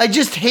sheet. I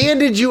just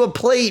handed you a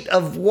plate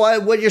of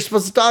what you're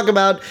supposed to talk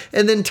about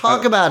and then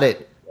talk about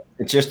it.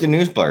 It's just a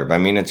news blurb. I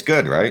mean, it's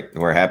good, right?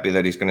 We're happy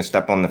that he's going to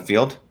step on the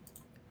field.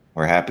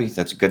 We're happy.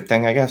 That's a good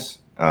thing, I guess.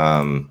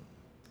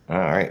 All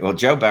right. Well,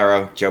 Joe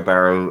Burrow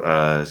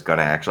is going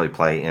to actually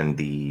play in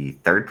the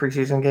 3rd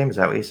preseason game. Is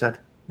that what you said?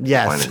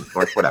 Yes.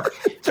 4th, whatever.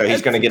 So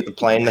he's going to get to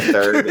play in the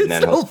 3rd, and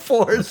then he'll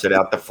sit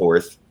out the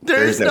 4th.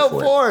 There's no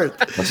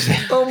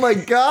 4th. Oh my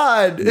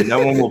God! No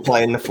one will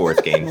play in the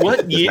 4th game.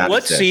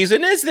 What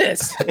season is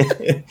this?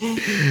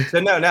 So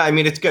no. I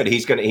mean, it's good.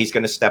 He's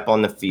gonna step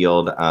on the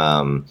field.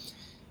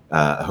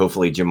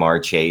 Hopefully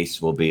Jamar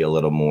Chase will be a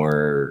little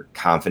more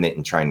confident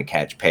in trying to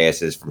catch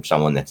passes from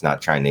someone that's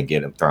not trying to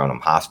get him throwing him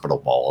hospital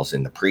balls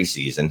in the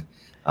preseason,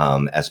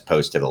 as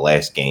opposed to the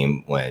last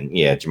game when,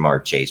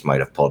 Jamar Chase might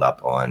have pulled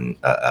up on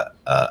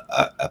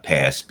a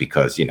pass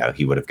because,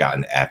 he would have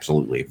gotten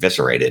absolutely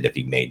eviscerated if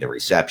he made the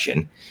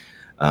reception.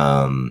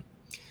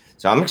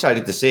 So I'm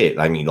excited to see it.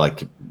 I mean,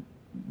 like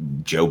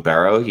Joe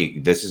Burrow,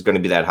 this is going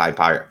to be that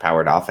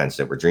high-powered offense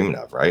that we're dreaming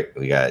of, right?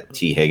 We got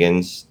T.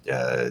 Higgins,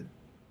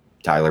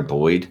 Tyler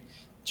Boyd,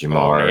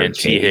 Jamar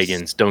Chase, T.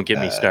 Higgins. Don't get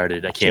me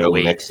started. I can't Joe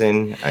wait.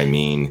 Mixon. I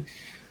mean,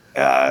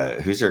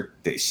 who's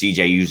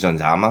CJ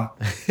Uzomah?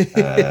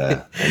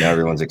 I know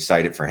everyone's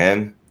excited for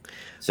him,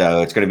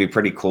 so it's going to be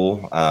pretty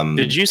cool.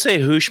 Did you say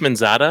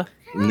Hushmanzada?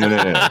 No.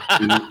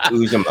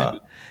 Uzomah.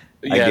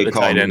 Yeah, the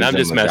tight end. I'm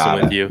just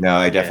messing with you. No,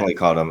 I definitely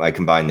called him. I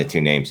combined the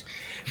two names.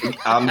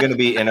 I'm going to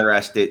be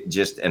interested,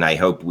 and I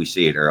hope we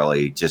see it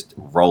early. Just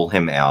roll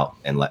him out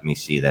and let me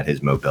see that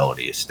his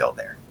mobility is still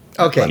there.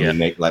 Okay.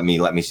 Let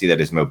me see that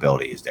his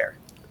mobility is there.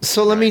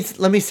 So let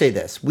me say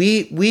this.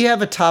 We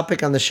have a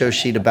topic on the show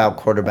sheet about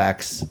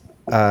quarterbacks,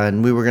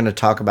 and we were going to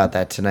talk about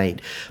that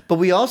tonight. But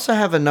we also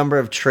have a number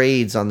of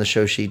trades on the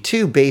show sheet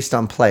too, based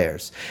on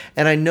players.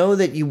 And I know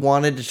that you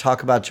wanted to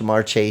talk about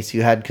Jamar Chase.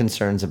 You had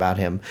concerns about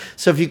him.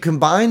 So if you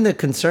combine the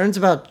concerns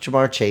about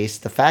Jamar Chase,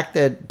 the fact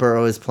that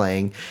Burrow is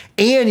playing,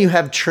 and you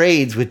have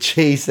trades with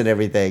Chase and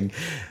everything,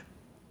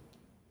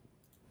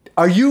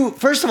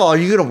 first of all, are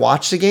you going to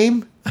watch the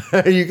game?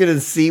 Are you going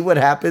to see what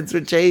happens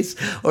with Chase,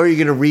 or are you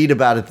going to read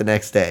about it the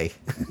next day?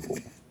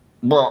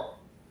 Well,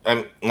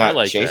 I'm not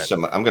like Chase.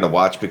 that. I'm going to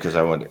watch because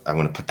I want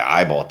to put the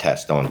eyeball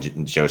test on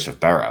Joseph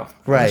Burrow.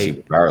 Right. See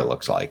what Burrow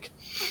looks like.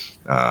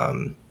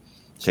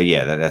 So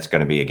yeah, that's going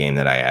to be a game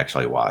that I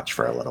actually watch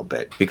for a little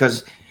bit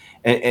because,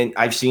 and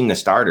I've seen the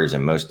starters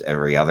in most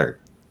every other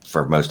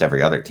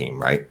team,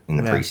 right, in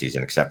the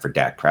preseason except for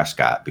Dak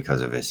Prescott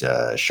because of his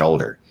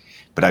shoulder.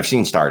 But I've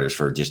seen starters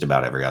for just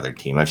about every other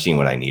team. I've seen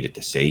what I needed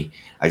to see.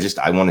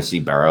 I want to see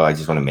Burrow. I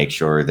just want to make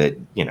sure that,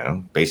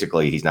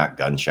 basically he's not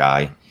gun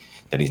shy,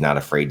 that he's not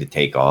afraid to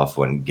take off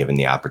when given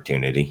the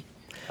opportunity,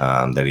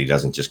 that he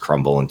doesn't just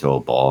crumble into a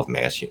ball of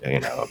mass,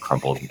 a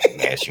crumpled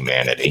mass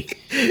humanity.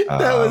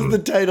 That was the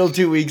title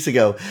 2 weeks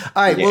ago.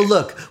 All right. Yeah. Well,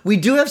 look, we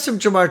do have some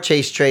Ja'Marr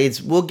Chase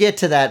trades. We'll get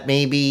to that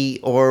maybe,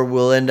 or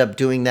we'll end up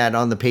doing that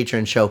on the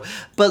Patreon show.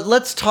 But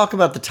let's talk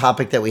about the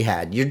topic that we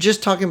had. You're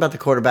just talking about the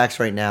quarterbacks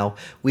right now.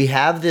 We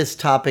have this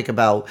topic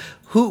about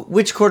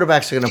which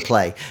quarterbacks are going to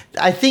play.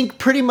 I think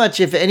pretty much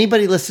if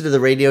anybody listened to the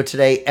radio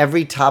today,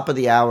 every top of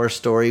the hour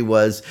story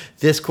was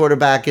this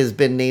quarterback has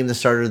been named the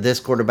starter, this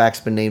quarterback's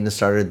been named the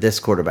starter, this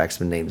quarterback's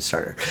been named the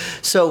starter.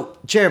 So,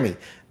 Jeremy,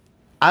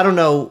 I don't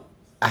know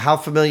how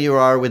familiar you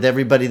are with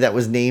everybody that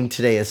was named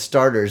today as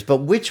starters, but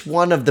which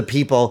one of the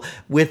people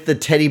with the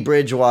Teddy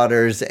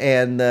Bridgewaters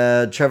and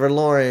the Trevor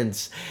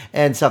Lawrence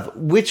and stuff,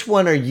 which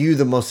one are you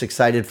the most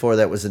excited for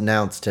that was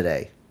announced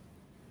today?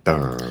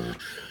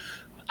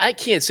 I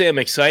can't say I'm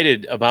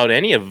excited about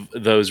any of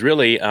those,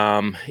 really.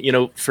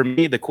 For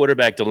me, the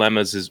quarterback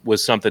dilemmas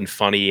was something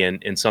funny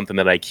and something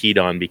that I keyed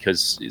on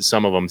because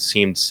some of them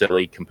seemed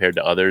silly compared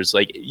to others.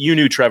 Like, you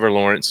knew Trevor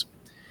Lawrence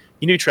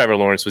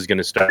was going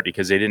to start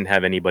because they didn't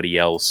have anybody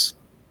else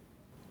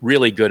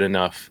really good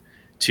enough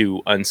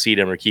to unseat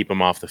him or keep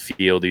him off the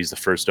field. He's the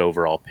first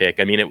overall pick.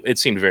 I mean, it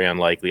seemed very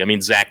unlikely. I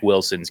mean, Zach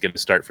Wilson's going to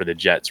start for the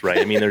Jets, right?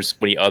 I mean, there's so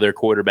many other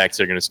quarterbacks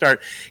that are going to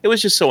start. It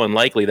was just so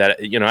unlikely that,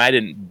 I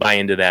didn't buy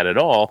into that at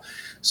all.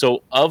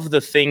 So of the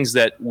things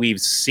that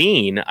we've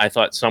seen, I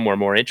thought some were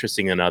more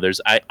interesting than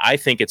others. I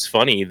think it's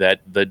funny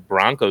that the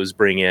Broncos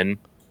bring in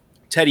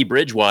Teddy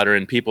Bridgewater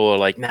and people are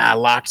like, nah,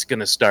 Locke's going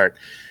to start.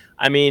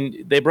 I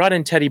mean, they brought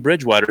in Teddy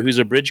Bridgewater, who's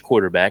a bridge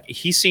quarterback.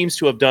 He seems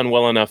to have done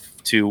well enough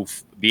to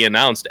be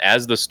announced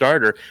as the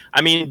starter.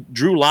 I mean,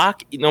 Drew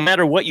Lock, no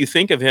matter what you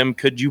think of him,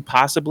 could you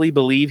possibly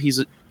believe he's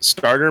a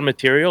starter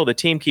material? The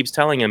team keeps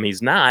telling him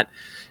he's not.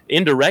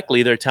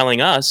 Indirectly, they're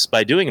telling us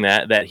by doing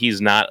that he's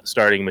not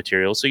starting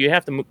material. So you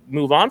have to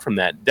move on from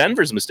that.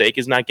 Denver's mistake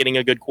is not getting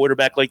a good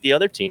quarterback like the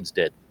other teams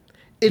did.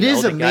 It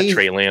is amazing. They got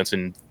Trey Lance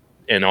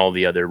and all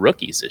the other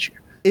rookies this year.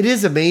 It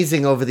is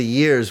amazing over the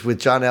years with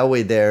John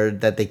Elway there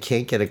that they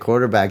can't get a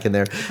quarterback in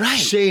there. Right.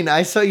 Shane,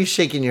 I saw you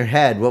shaking your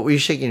head. What were you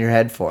shaking your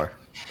head for?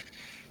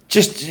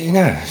 Just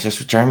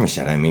what Jeremy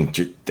said. I mean,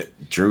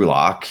 Drew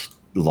Lock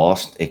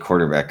lost a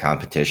quarterback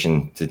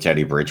competition to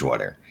Teddy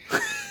Bridgewater.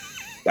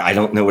 I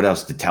don't know what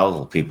else to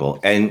tell people.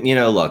 And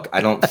look, I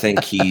don't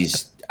think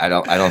he's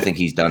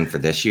done for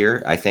this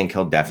year. I think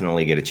he'll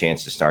definitely get a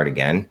chance to start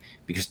again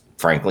because,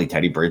 frankly,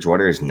 Teddy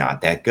Bridgewater is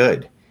not that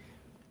good.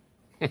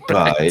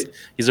 But right.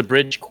 He's a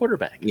bridge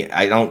quarterback. Yeah,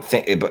 I don't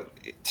think. But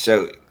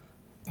so.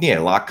 Yeah,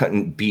 Locke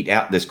couldn't beat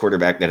out this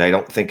quarterback that I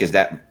don't think is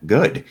that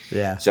good.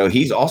 Yeah. So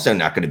he's also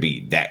not going to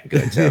be that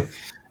good. So,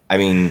 I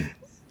mean,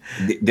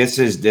 this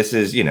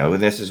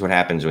is what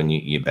happens when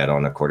you bet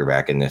on a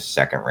quarterback in this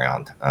second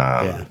round.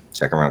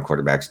 Second round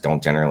quarterbacks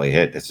don't generally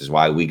hit. This is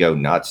why we go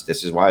nuts.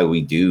 This is why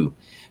we do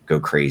go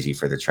crazy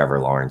for the Trevor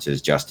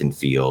Lawrences, Justin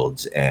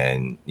Fields,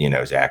 and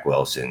Zach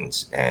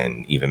Wilsons,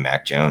 and even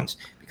Mac Jones.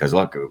 Because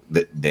look,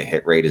 the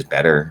hit rate is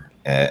better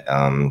at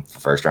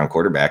first round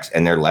quarterbacks,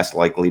 and they're less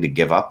likely to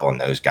give up on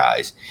those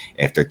guys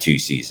after 2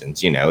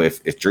 seasons.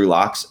 If Drew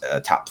Lock's a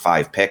top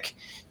 5 pick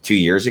 2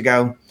 years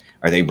ago,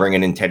 are they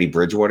bringing in Teddy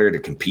Bridgewater to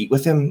compete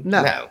with him?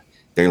 No.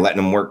 They're letting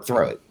him work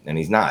through it, and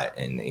he's not.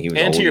 And he was.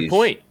 And to your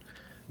point,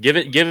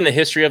 given the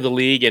history of the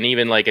league, and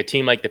even like a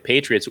team like the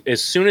Patriots,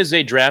 as soon as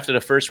they drafted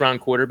a first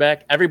round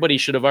quarterback, everybody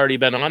should have already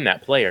been on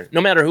that player,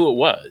 no matter who it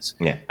was.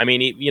 Yeah. I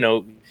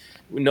mean,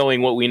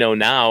 knowing what we know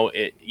now,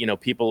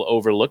 people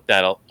overlooked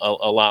that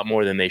a lot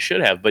more than they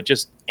should have. But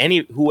just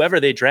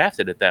whoever they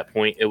drafted at that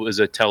point, it was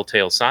a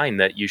telltale sign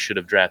that you should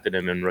have drafted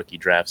him in rookie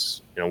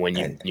drafts,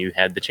 when you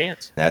had the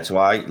chance. That's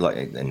why,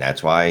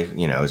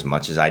 as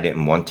much as I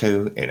didn't want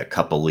to, in a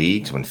couple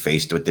leagues, when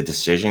faced with the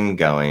decision,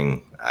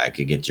 going, I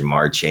could get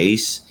Ja'Marr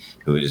Chase,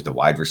 who is the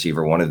wide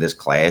receiver one of this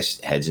class,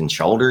 heads and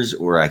shoulders,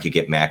 or I could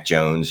get Mac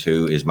Jones,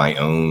 who is my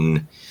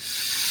own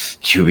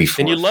QB4.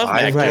 And you love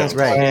Mac Jones.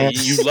 Right.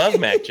 You love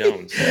Mac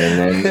Jones.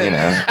 And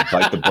then,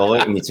 bite the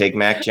bullet and you take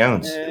Mac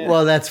Jones.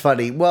 Well, that's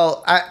funny.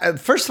 Well,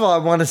 first of all, I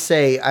want to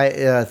say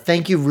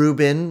thank you,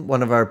 Ruben,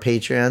 one of our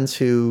Patreons,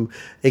 who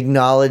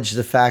acknowledged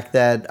the fact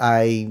that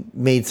I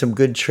made some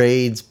good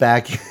trades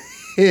back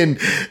in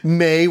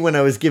May when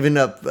I was giving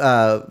up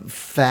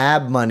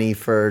fab money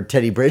for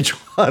Teddy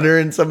Bridgewater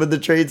and some of the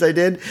trades I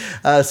did.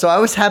 So I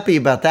was happy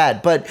about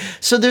that. But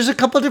so there's a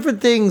couple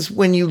different things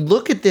when you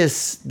look at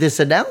this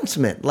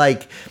announcement.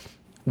 Like,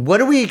 What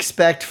do we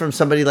expect from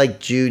somebody like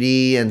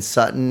Judy and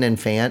Sutton and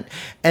Fant?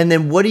 And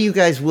then what are you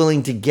guys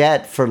willing to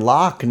get for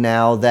Locke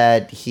now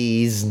that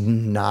he's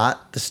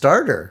not the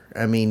starter?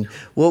 I mean,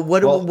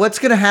 what's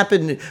going to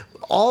happen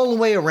all the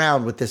way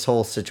around with this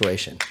whole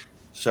situation?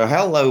 So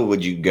how low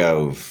would you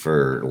go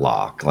for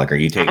Locke? Like, are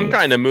you taking? I'm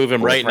trying to move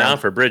him right now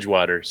round? for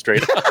Bridgewater,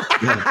 straight up.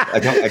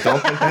 I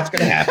don't think that's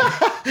going to happen.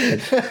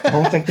 I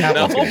don't think that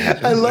one's going to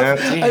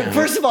happen.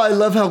 First of all, I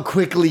love how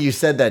quickly you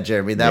said that,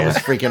 Jeremy. That was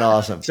freaking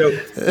awesome. So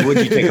would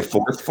you take a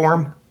fourth for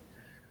him?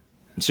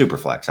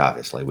 Superflex,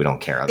 obviously. We don't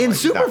care. In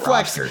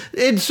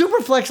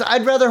Superflex,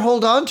 I'd rather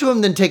hold on to him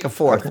than take a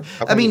fourth.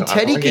 Okay. I mean,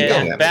 Teddy could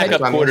get backup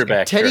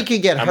quarterback. Teddy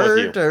could get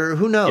hurt, or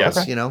who knows?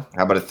 Yeah. You know.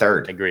 How about a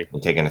third? I agree. You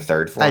taking a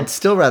third for him? I'd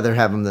still rather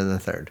have him than the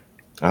third.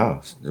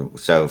 Oh,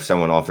 so if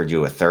someone offered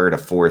you a third, a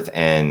fourth,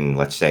 and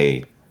let's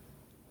say,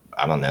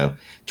 I don't know,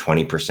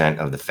 20%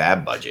 of the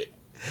fab budget.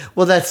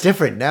 Well, that's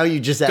different. Now you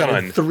just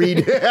added three.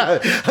 I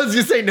was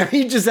gonna say now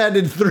you just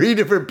added three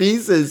different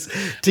pieces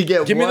to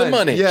get. Give me the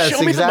money. Yes, Show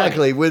me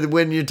exactly.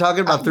 When you're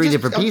talking about three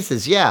different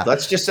pieces, yeah.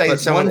 Let's just say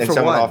someone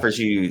offers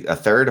you a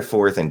third, a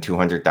fourth, and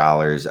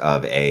 $200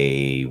 of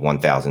a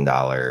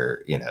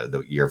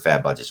 $1,000. Your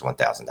fab budget's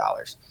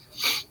 $1,000.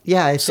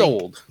 Yeah, I think,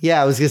 sold.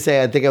 Yeah, I was gonna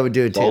say I think I would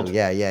do it too. Sold?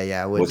 Yeah.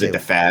 I would Was it the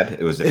fab?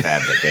 It was the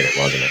fab that did it,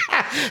 wasn't it?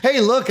 Hey,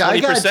 look,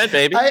 20%,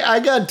 baby. I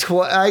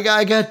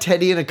got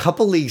Teddy in a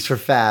couple leagues for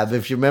fab.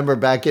 If you remember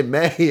back in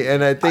May,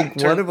 and I think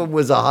one of them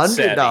was $100.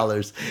 Yeah,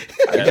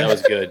 that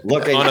was good.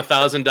 Look, on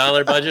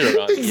 $1,000 budget,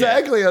 or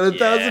exactly on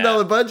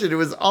 $1,000 budget. It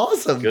was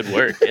awesome. Good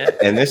work. Yeah.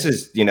 And this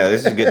is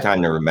a good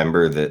time to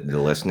remember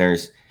the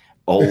listeners.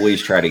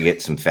 Always try to get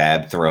some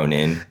fab thrown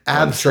in.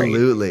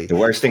 Absolutely. The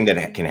worst thing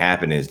that can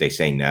happen is they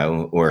say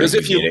no, or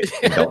if you get it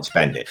and don't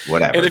spend it,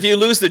 whatever. And if you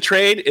lose the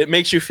trade, it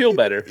makes you feel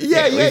better. Yeah.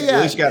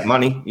 At least you got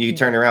money. You can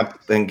turn around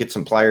and get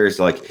some players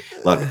like,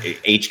 look,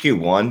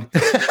 HQ1.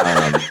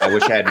 I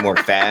wish I had more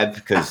fab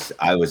because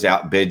I was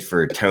outbid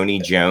for Tony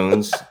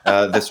Jones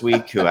this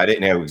week, who I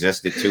didn't know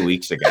existed 2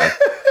 weeks ago.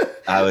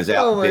 I was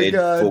outbid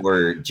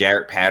for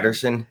Jarrett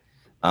Patterson.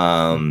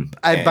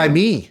 By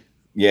me.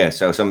 Yeah,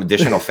 so some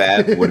additional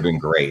fab would have been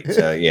great.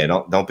 So yeah,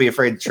 don't be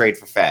afraid to trade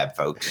for fab,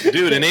 folks.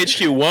 Dude, in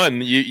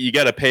HQ1, you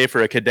got to pay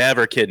for a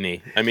cadaver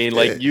kidney. I mean,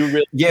 like you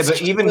really but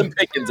even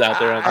Pickens out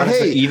there.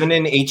 Honestly, even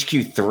in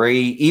HQ3,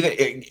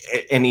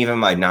 even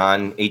my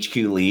non-HQ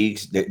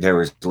leagues, there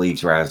was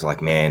leagues where I was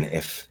like, man,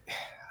 if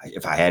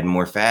I had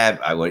more fab,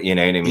 I would, you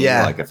know what I mean?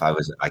 Yeah. Like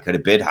I could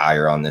have bid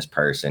higher on this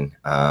person.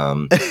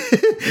 And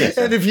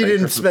if you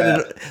didn't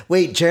spend it,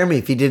 wait, Jeremy,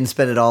 if you didn't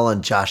spend it all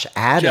on Josh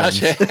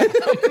Adams.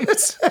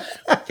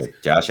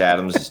 Josh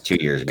Adams is 2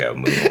 years ago.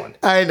 Move on.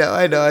 I know.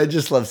 I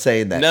just love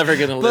saying that. Never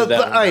gonna live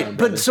that. All right,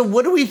 but so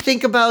what do we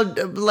think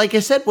about? Like I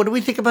said, what do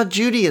we think about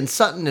Judy and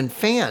Sutton and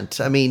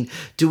Fant? I mean,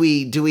 do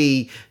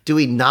we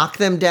knock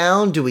them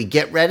down? Do we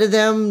get rid of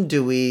them?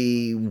 Do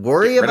we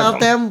worry about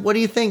them? What do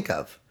you think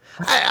of?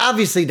 I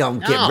obviously don't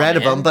get rid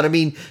of them, but I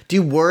mean, do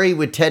you worry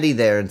with Teddy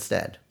there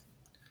instead?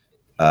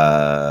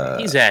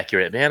 He's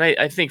accurate, man.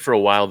 I think for a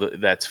while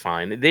that's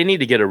fine. They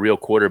need to get a real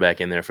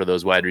quarterback in there for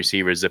those wide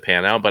receivers to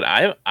pan out. But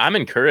I'm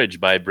encouraged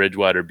by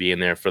Bridgewater being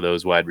there for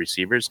those wide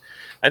receivers.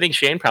 I think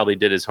Shane probably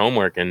did his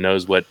homework and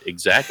knows what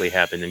exactly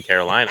happened in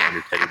Carolina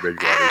under Teddy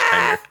Bridgewater's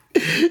tenure.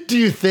 Do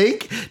you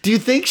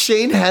think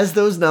Shane has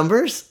those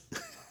numbers?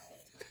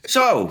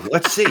 So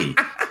let's see.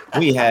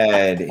 We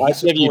had three.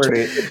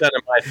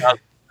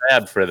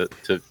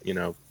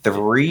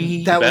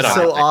 That was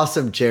so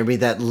awesome, Jeremy.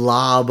 That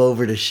lob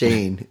over to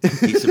Shane.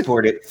 He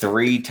supported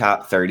 3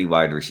 top 30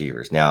 wide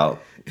receivers. Now,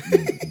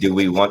 do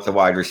we want the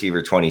wide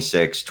receiver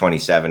 26,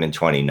 27, and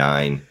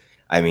 29?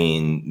 I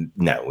mean,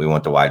 no, we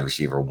want the wide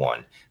receiver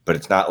 1. But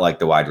it's not like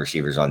the wide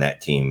receivers on that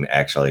team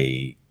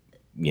actually,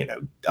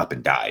 up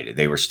and died.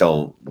 They were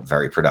still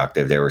very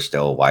productive. They were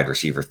still wide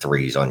receiver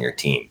 3s on your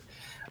team.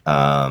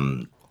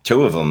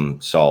 2 of them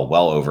saw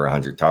well over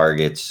 100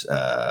 targets.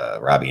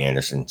 Robbie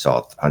Anderson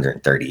saw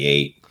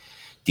 138.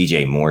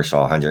 DJ Moore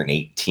saw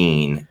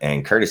 118.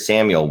 And Curtis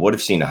Samuel would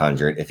have seen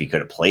 100 if he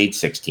could have played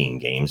 16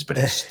 games. But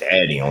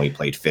instead, he only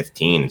played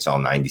 15 and saw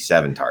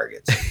 97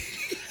 targets.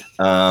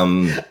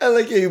 I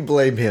like how you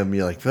blame him.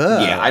 You're like,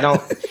 yeah, I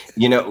don't.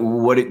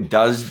 What it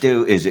does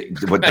do is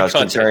what does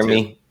concern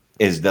me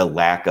is the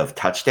lack of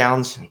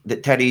touchdowns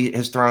that Teddy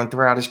has thrown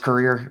throughout his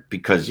career,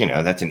 because,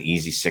 that's an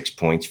easy 6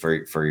 points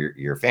for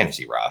your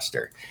fantasy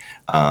roster.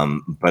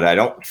 But I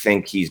don't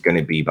think he's going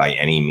to be by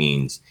any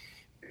means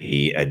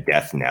a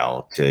death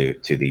knell to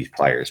these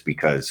players,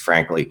 because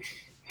frankly,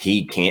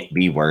 he can't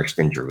be worse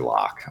than Drew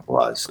Lock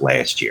was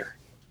last year.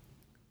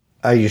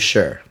 Are you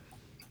sure?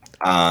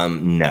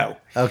 No.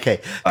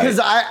 Okay, because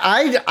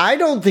I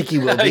don't think he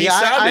will be. He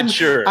sounded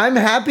sure. I'm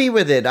happy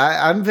with it.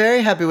 I'm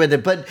very happy with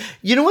it. But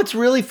you know what's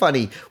really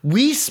funny?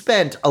 We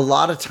spent a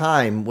lot of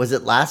time. Was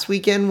it last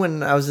weekend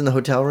when I was in the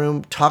hotel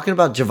room talking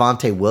about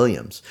Javonte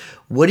Williams?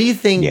 What do you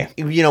think? Yeah.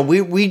 You know,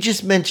 we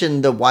just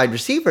mentioned the wide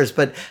receivers,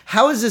 but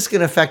how is this going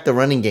to affect the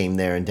running game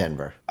there in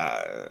Denver?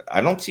 I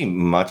don't see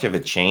much of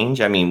a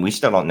change. I mean, we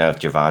still don't know if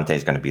Javonte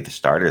is going to be the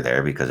starter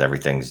there because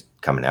everything's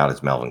coming out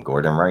as Melvin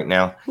Gordon right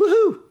now.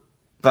 Woohoo!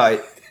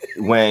 But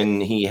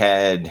when he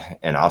had,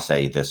 and I'll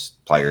say this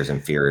player is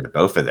inferior to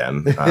both of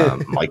them,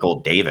 Michael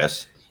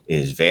Davis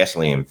is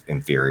vastly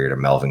inferior to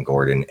Melvin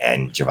Gordon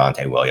and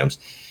Javonte Williams.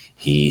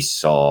 He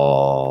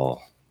saw,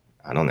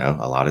 I don't know,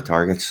 a lot of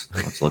targets.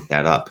 Let's look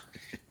that up.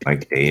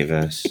 Mike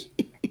Davis.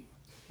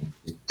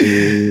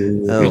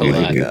 Oh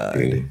my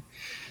God.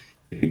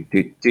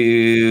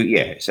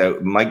 Yeah, so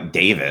Mike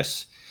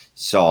Davis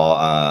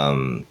saw,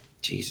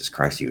 Jesus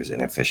Christ, he was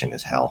inefficient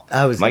as hell.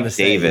 Mike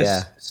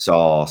Davis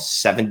saw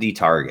 70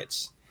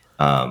 targets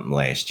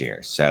last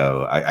year.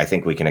 So I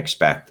think we can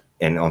expect,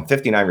 and on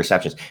 59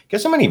 receptions,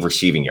 guess how many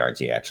receiving yards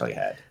he actually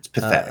had? It's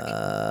pathetic.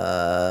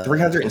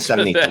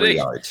 373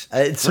 yards.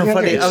 It's so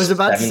funny. I was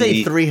about to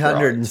say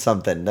 300 and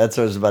something. That's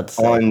what I was about to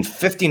say. On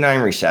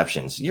 59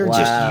 receptions. You're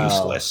just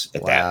useless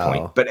at that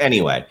point. But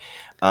anyway,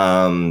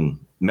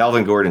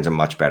 Melvin Gordon's a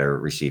much better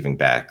receiving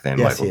back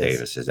than Michael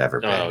Davis has ever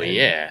been. Oh,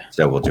 yeah.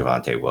 So will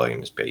Javonte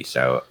Williams be.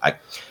 So I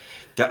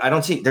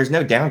don't see, there's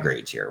no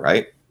downgrades here,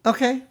 right?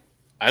 Okay.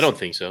 I don't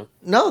think so.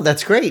 No,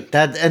 that's great.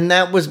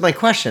 That was my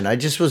question. I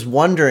just was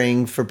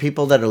wondering for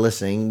people that are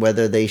listening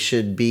whether they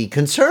should be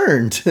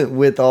concerned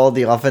with all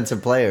the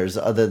offensive players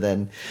other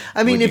than,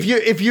 I mean, if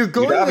you're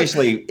going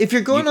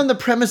on the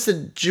premise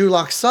that Drew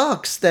Lock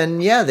sucks,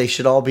 then yeah, they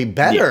should all be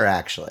better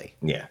actually.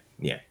 Yeah.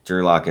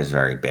 Drew Lock is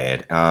very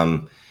bad.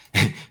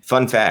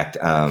 Fun fact,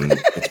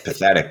 it's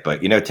pathetic,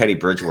 but you know Teddy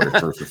Bridgewater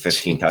threw for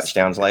 15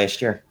 touchdowns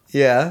last year?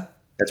 Yeah.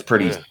 That's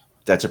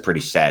a pretty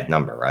sad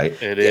number, right?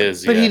 It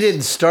is. But he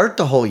didn't start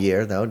the whole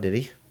year though, did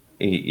he?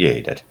 Yeah,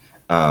 he did.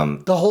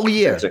 The whole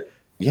year?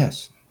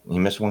 Yes. He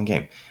missed one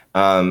game.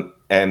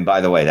 And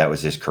by the way, that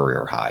was his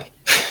career high.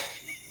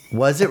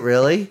 Was it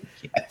really?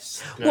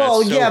 Yes.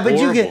 Well, yeah, but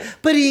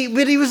but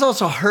he was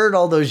also hurt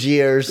all those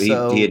years.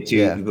 So he had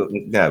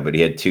two. No, but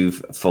he had two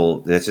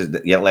full.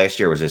 Last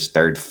year was his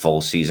third full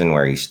season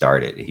where he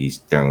started. He's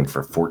thrown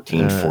for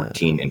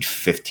 14, and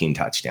 15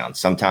 touchdowns.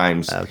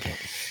 Sometimes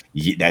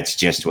that's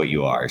just what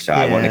you are. So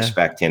I wouldn't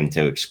expect him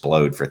to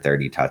explode for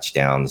 30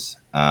 touchdowns.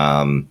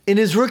 In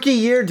his rookie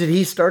year, did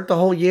he start the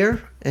whole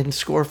year and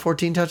score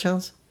 14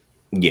 touchdowns?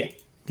 Yeah.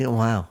 Yeah,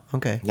 wow.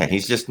 Okay. Yeah,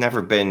 he's just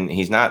never been.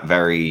 He's not.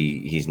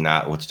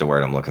 What's the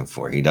word I'm looking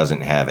for? He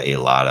doesn't have a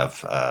lot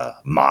of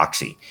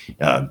moxie,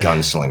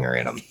 gunslinger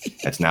in him.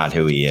 That's not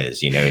who he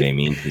is. You know what I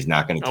mean? He's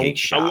not going to take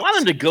shots. I want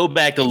him to go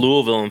back to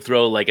Louisville and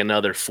throw like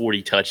another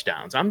 40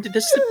 touchdowns.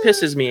 This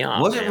pisses me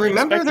off.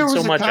 Remember there was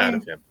so much out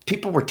of him.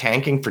 People were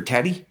tanking for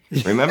Teddy.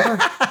 Remember?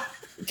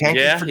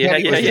 Yeah.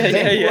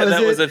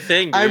 That was a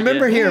thing. Dude. I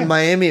remember here in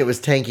Miami, it was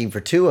tanking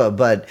for Tua,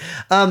 but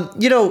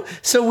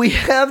so we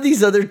have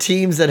these other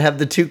teams that have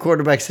the two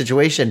quarterback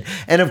situation,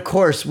 and of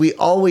course, we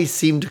always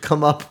seem to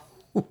come up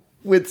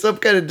with some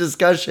kind of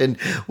discussion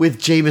with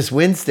Jameis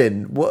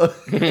Winston.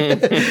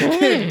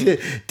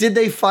 Did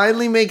they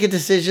finally make a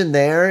decision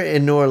there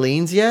in New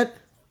Orleans yet?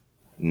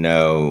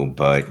 No,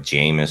 but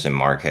Jameis and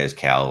Marquez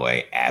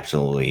Callaway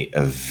absolutely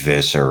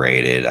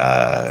eviscerated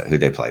who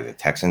they play, the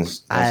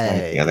Texans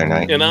the other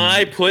night. And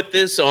I put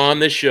this on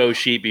the show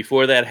sheet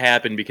before that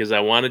happened because I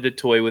wanted to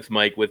toy with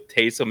Mike with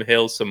Taysom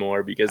Hill some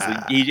more because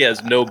he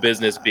has no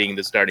business being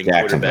the starting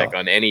quarterback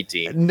on any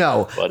team.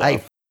 No, but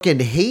I fucking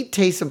hate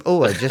Taysom.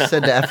 Oh, I just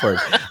said the F word.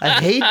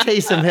 I hate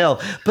Taysom Hill.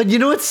 But you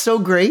know what's so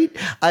great?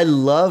 I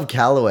love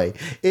Callaway.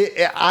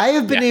 I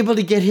have been able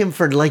to get him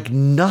for like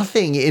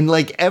nothing in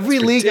like every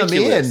league I'm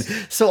in.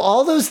 So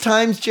all those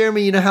times,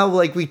 Jeremy, you know how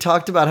like we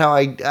talked about how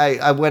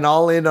I went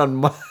all in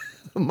on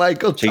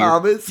Michael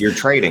Thomas. You're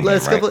trading him,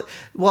 right?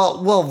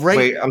 Right.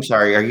 Wait, I'm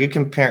sorry. Are you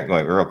comparing?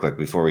 Wait, real quick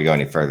before we go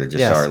any further,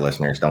 just so our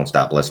listeners don't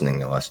stop listening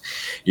to us.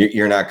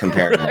 You're not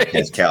comparing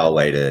Marquez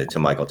Callaway to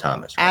Michael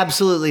Thomas, right?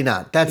 Absolutely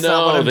not. That's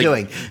not what I'm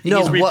doing.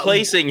 No, he's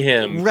replacing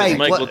him. Right.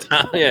 Michael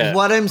Thomas. Yeah.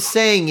 What I'm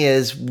saying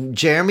is,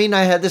 Jeremy and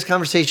I had this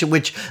conversation,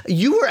 which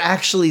you were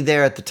actually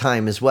there at the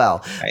time as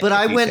well. But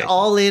I went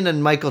all in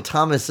on Michael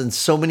Thomas and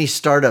so many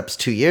startups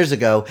 2 years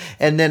ago,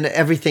 and then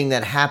everything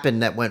that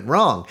happened that went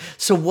wrong.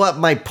 So what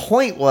my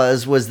point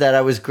was that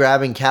I was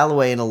grabbing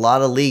Callaway in a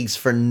lot of leagues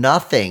for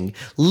nothing,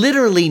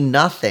 literally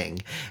nothing.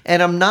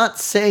 And I'm not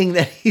saying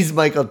that he's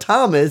Michael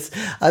Thomas.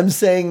 I'm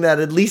saying that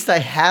at least I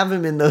have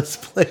him in those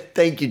plays.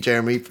 Thank you,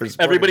 Jeremy, for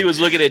supporting. Everybody was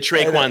looking at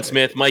Traquan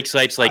Smith. Mike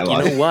Sipes like, you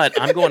know what?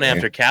 I'm going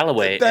after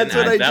Callaway. That's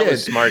what I did. That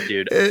was smart,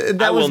 dude.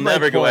 I will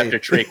never go after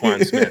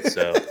Traquan Smith.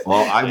 So,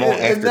 well, I won't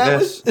after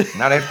this.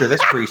 Not after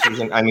this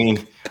preseason. I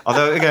mean,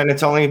 although again,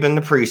 it's only been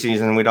the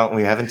preseason.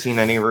 We haven't seen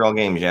any real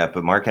games yet.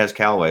 But Marquez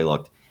Callaway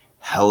looked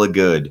hella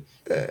good,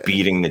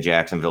 beating the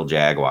Jacksonville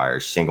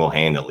Jaguars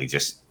single-handedly,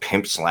 just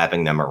pimp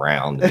slapping them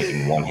around,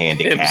 making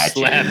one-handed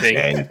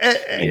catches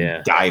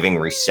and diving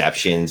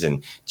receptions.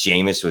 And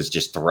Jameis was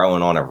just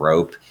throwing on a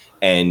rope.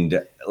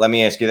 And let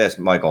me ask you this,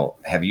 Michael,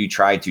 have you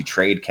tried to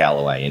trade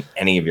Callaway in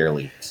any of your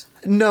leagues?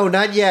 No,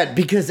 not yet,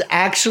 because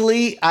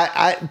actually,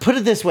 I put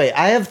it this way.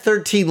 I have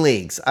 13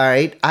 leagues, all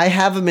right? I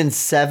have them in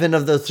 7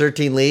 of those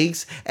 13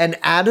 leagues, and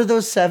out of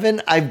those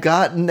 7, I've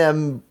gotten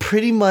them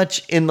pretty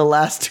much in the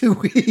last 2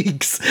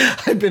 weeks.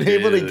 I've been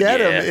able to get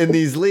them in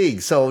these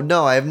leagues. So,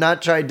 no, I have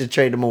not tried to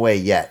trade them away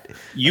yet.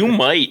 You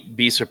might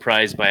be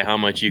surprised by how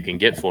much you can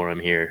get for them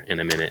here in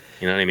a minute.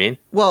 You know what I mean?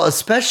 Well,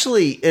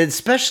 especially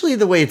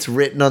the way it's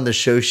written on the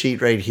show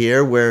sheet right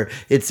here, where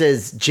it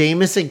says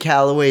Jameis and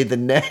Callaway the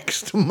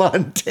next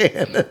Montana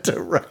to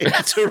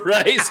Rice. To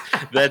Rice.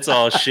 That's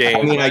all shame.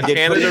 I mean, I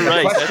did put in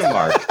a question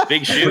mark.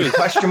 Big shoes.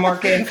 Question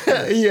mark in?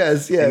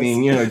 Yes. I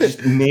mean,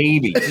 just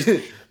maybe.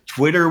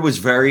 Twitter was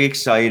very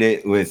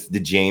excited with the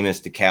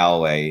Jameis to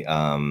Callaway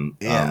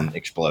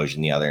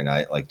explosion the other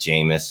night. Like,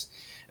 Jameis,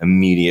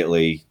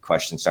 immediately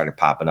questions started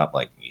popping up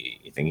like,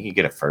 you think you can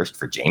get a first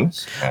for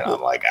Jameis? And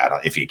I'm like,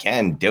 if you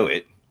can, do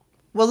it.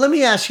 Well, let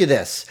me ask you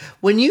this.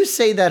 When you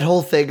say that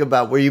whole thing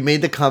about where you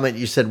made the comment,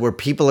 you said where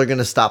people are going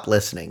to stop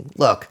listening.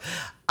 Look,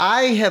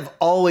 I have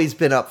always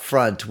been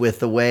upfront with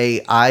the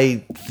way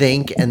I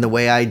think and the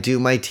way I do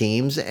my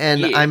teams,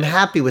 and I'm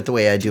happy with the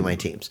way I do my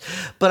teams.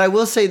 But I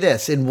will say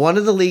this, in one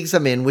of the leagues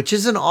I'm in, which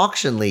is an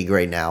auction league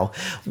right now,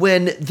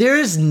 when there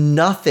is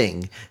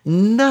nothing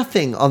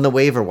on the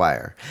waiver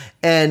wire,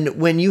 and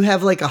when you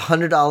have like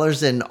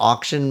 $100 in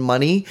auction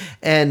money,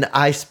 and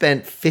I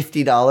spent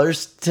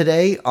 $50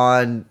 today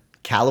on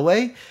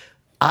Callaway,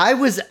 I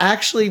was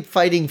actually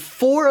fighting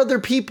 4 other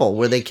people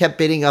where they kept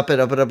bidding up and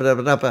up and up and up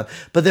and up.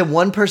 But then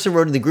one person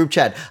wrote in the group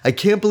chat, I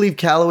can't believe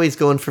Callaway's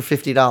going for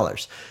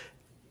 $50.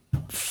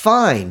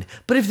 Fine.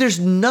 But if there's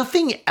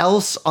nothing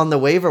else on the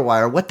waiver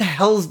wire, what the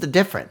hell is the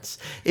difference?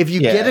 If you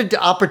get an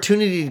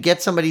opportunity to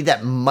get somebody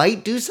that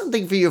might do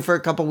something for you for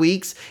a couple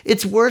weeks,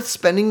 it's worth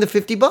spending the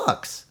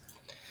 $50.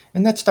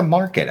 And that's the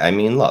market. I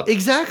mean, look.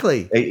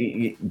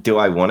 Exactly. Do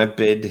I want to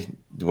bid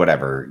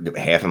whatever,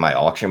 half of my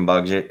auction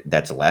budget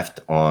that's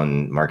left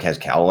on Marquez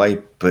Callaway?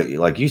 But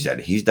like you said,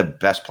 he's the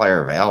best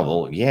player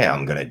available. Yeah,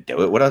 I'm going to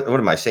do it. What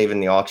am I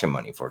saving the auction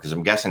money for? Because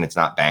I'm guessing it's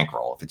not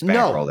bankroll. If it's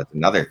bankroll, that's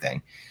another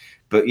thing.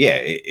 But yeah,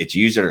 it's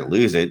use it or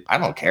lose it. I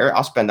don't care.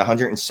 I'll spend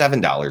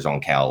 $107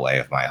 on Callaway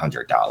of my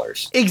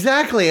 $100.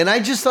 Exactly. And I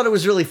just thought it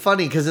was really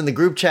funny because in the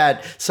group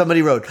chat,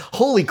 somebody wrote,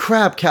 holy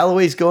crap,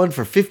 Callaway's going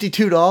for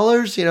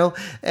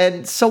 $52,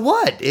 and so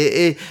what?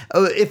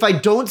 If I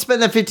don't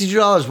spend that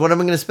 $52, what am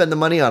I going to spend the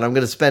money on? I'm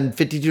going to spend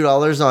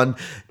 $52 on,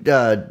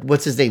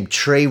 what's his name?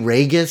 Trey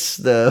Regis,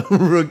 the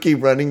rookie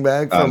running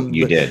back from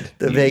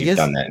Vegas. You've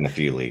done that in a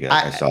few leagues.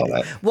 I saw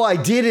that. Well, I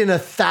did in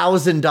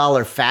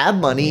 $1,000 fab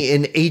money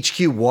in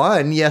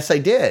HQ1. Yes, I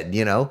did,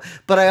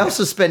 but I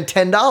also spent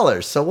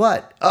 $10. So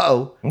what?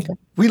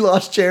 We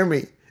lost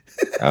Jeremy.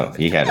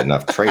 He had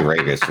enough. Trey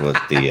Regis was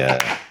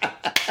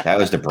that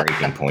was the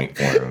breaking point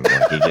for him.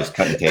 Like, he just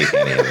couldn't take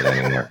any of it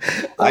anymore.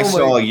 I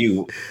saw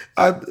you.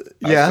 I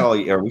saw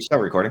you. Are we still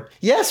recording?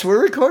 Yes,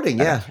 we're recording.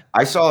 Yeah.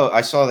 I saw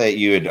that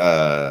you had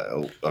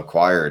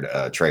acquired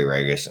Trey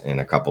Regis in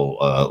a couple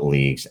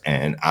leagues,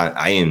 and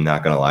I am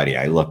not going to lie to you.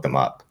 I looked him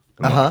up.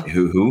 Like,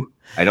 who?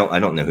 I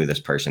don't know who this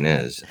person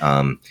is.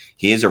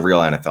 He is a real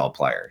NFL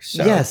player.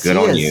 So good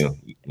on you.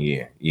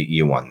 Yeah,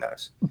 you won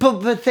those.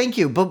 But thank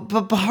you.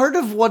 But part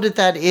of what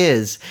that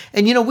is,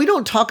 and we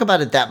don't talk about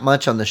it that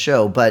much on the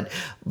show, but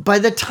by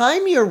the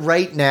time you're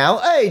right now,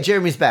 hey,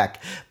 Jeremy's back.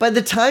 By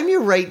the time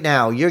you're right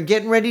now, you're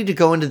getting ready to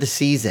go into the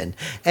season.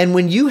 And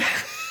when you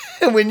have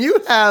when you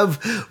have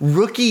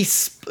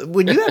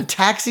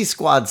taxi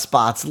squad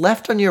spots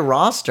left on your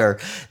roster,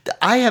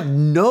 I have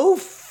no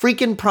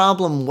freaking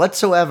problem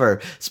whatsoever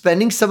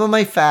spending some of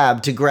my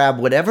fab to grab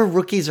whatever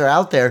rookies are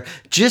out there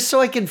just so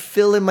I can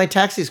fill in my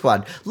taxi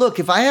squad. Look,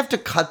 if I have to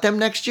cut them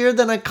next year,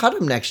 then I cut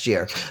them next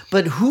year.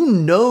 But who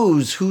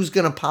knows who's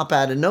going to pop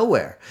out of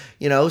nowhere,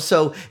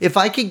 So if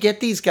I could get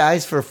these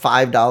guys for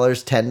 $5, $10,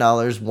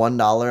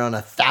 $1 on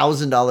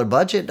 $1,000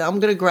 budget, I'm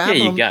going to grab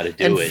them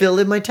and fill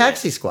in my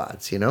taxi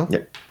squads,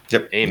 Yep.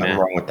 Amen. Nothing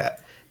wrong with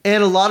that.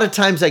 And a lot of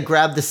times I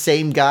grab the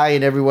same guy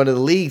in every one of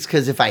the leagues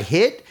because if I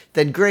hit,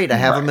 then great, I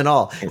have them in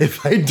all.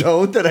 If I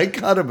don't, then I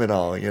cut them in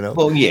all,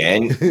 Well, yeah,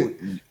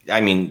 and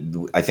I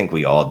mean, I think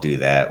we all do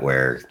that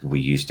where we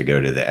used to go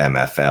to the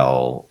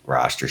MFL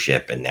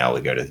rostership and now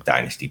we go to the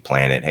Dynasty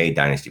Planet. Hey,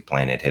 Dynasty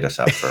Planet, hit us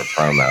up for a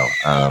promo.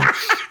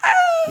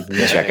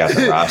 Check out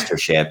the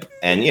rostership.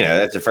 And,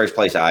 that's the first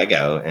place I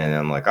go. And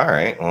I'm like, all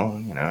right,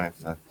 well,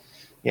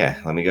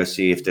 let me go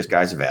see if this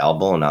guy's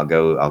available and I'll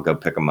go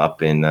pick him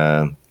up in,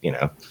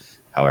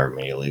 however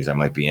many leagues I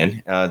might be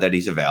in that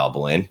he's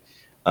available in.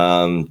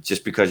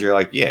 Just because you're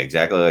like, yeah,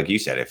 exactly like you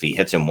said, if he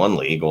hits in one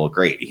league, well,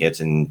 great. He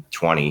hits in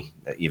 20,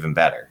 even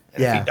better.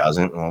 And if he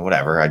doesn't, well,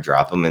 whatever, I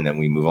drop him and then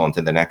we move on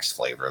to the next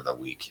flavor of the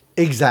week.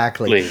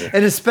 Exactly.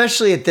 And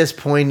especially at this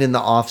point in the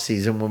off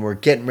season when we're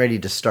getting ready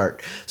to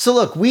start. So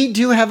look, we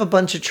do have a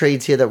bunch of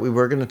trades here that we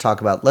were going to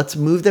talk about. Let's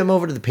move them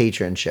over to the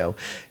Patreon show.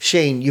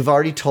 Shane, you've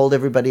already told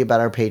everybody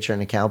about our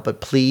Patreon account,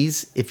 but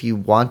please, if you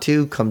want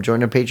to, come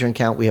join our Patreon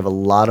account. We have a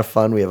lot of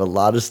fun. We have a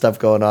lot of stuff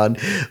going on.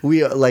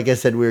 We, like I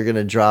said, we're going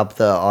to drop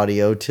the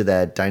audio to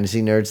that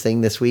Dynasty Nerds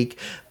thing this week.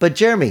 But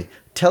Jeremy,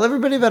 tell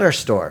everybody about our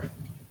store.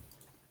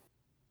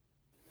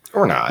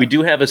 Or not. We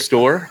do have a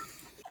store,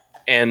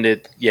 and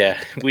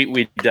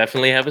we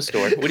definitely have a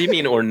store. What do you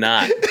mean, or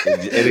not?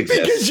 It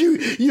exists.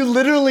 Because you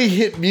literally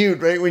hit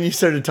mute right when you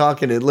started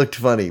talking. It looked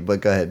funny, but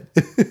go ahead.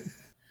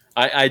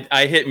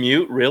 I hit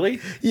mute,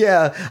 really?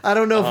 Yeah, I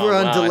don't know if we're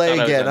on delay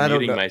again. I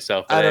don't know.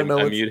 Myself, I don't know.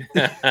 I'm muted.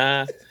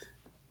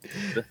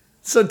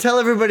 So tell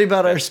everybody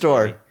about our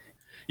store. Funny.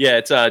 Yeah,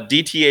 it's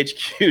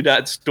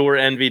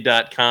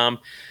dthq.storeenvy.com,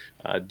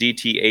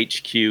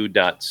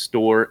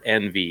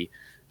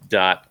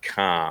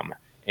 dthq.storeenvy.com.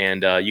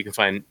 And you can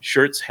find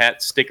shirts,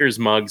 hats, stickers,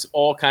 mugs,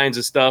 all kinds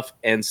of stuff.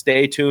 And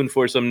stay tuned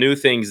for some new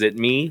things that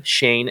me,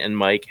 Shane, and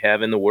Mike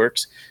have in the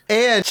works.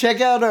 And check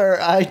out our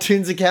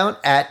iTunes account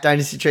at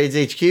Dynasty Trades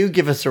HQ.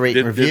 Give us a rate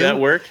and review. Did that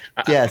work?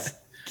 Yes.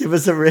 Give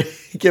us a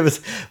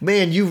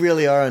man, you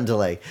really are on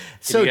delay.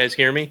 So can you guys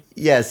hear me?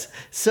 Yes.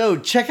 So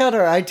check out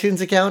our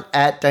iTunes account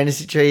at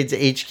Dynasty Trades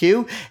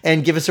HQ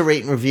and give us a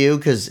rate and review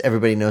because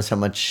everybody knows how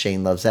much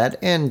Shane loves that,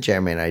 and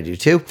Jeremy and I do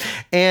too.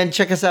 And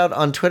check us out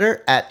on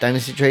Twitter at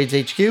Dynasty Trades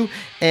HQ.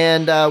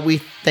 And we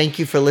thank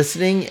you for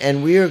listening.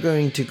 And we are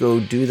going to go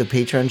do the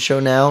Patreon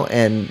show now.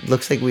 And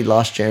looks like we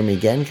lost Jeremy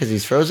again because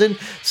he's frozen.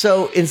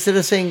 So instead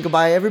of saying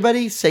goodbye,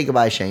 everybody, say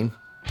goodbye, Shane.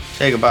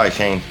 Say goodbye,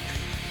 Shane.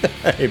 All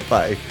right,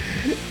 bye.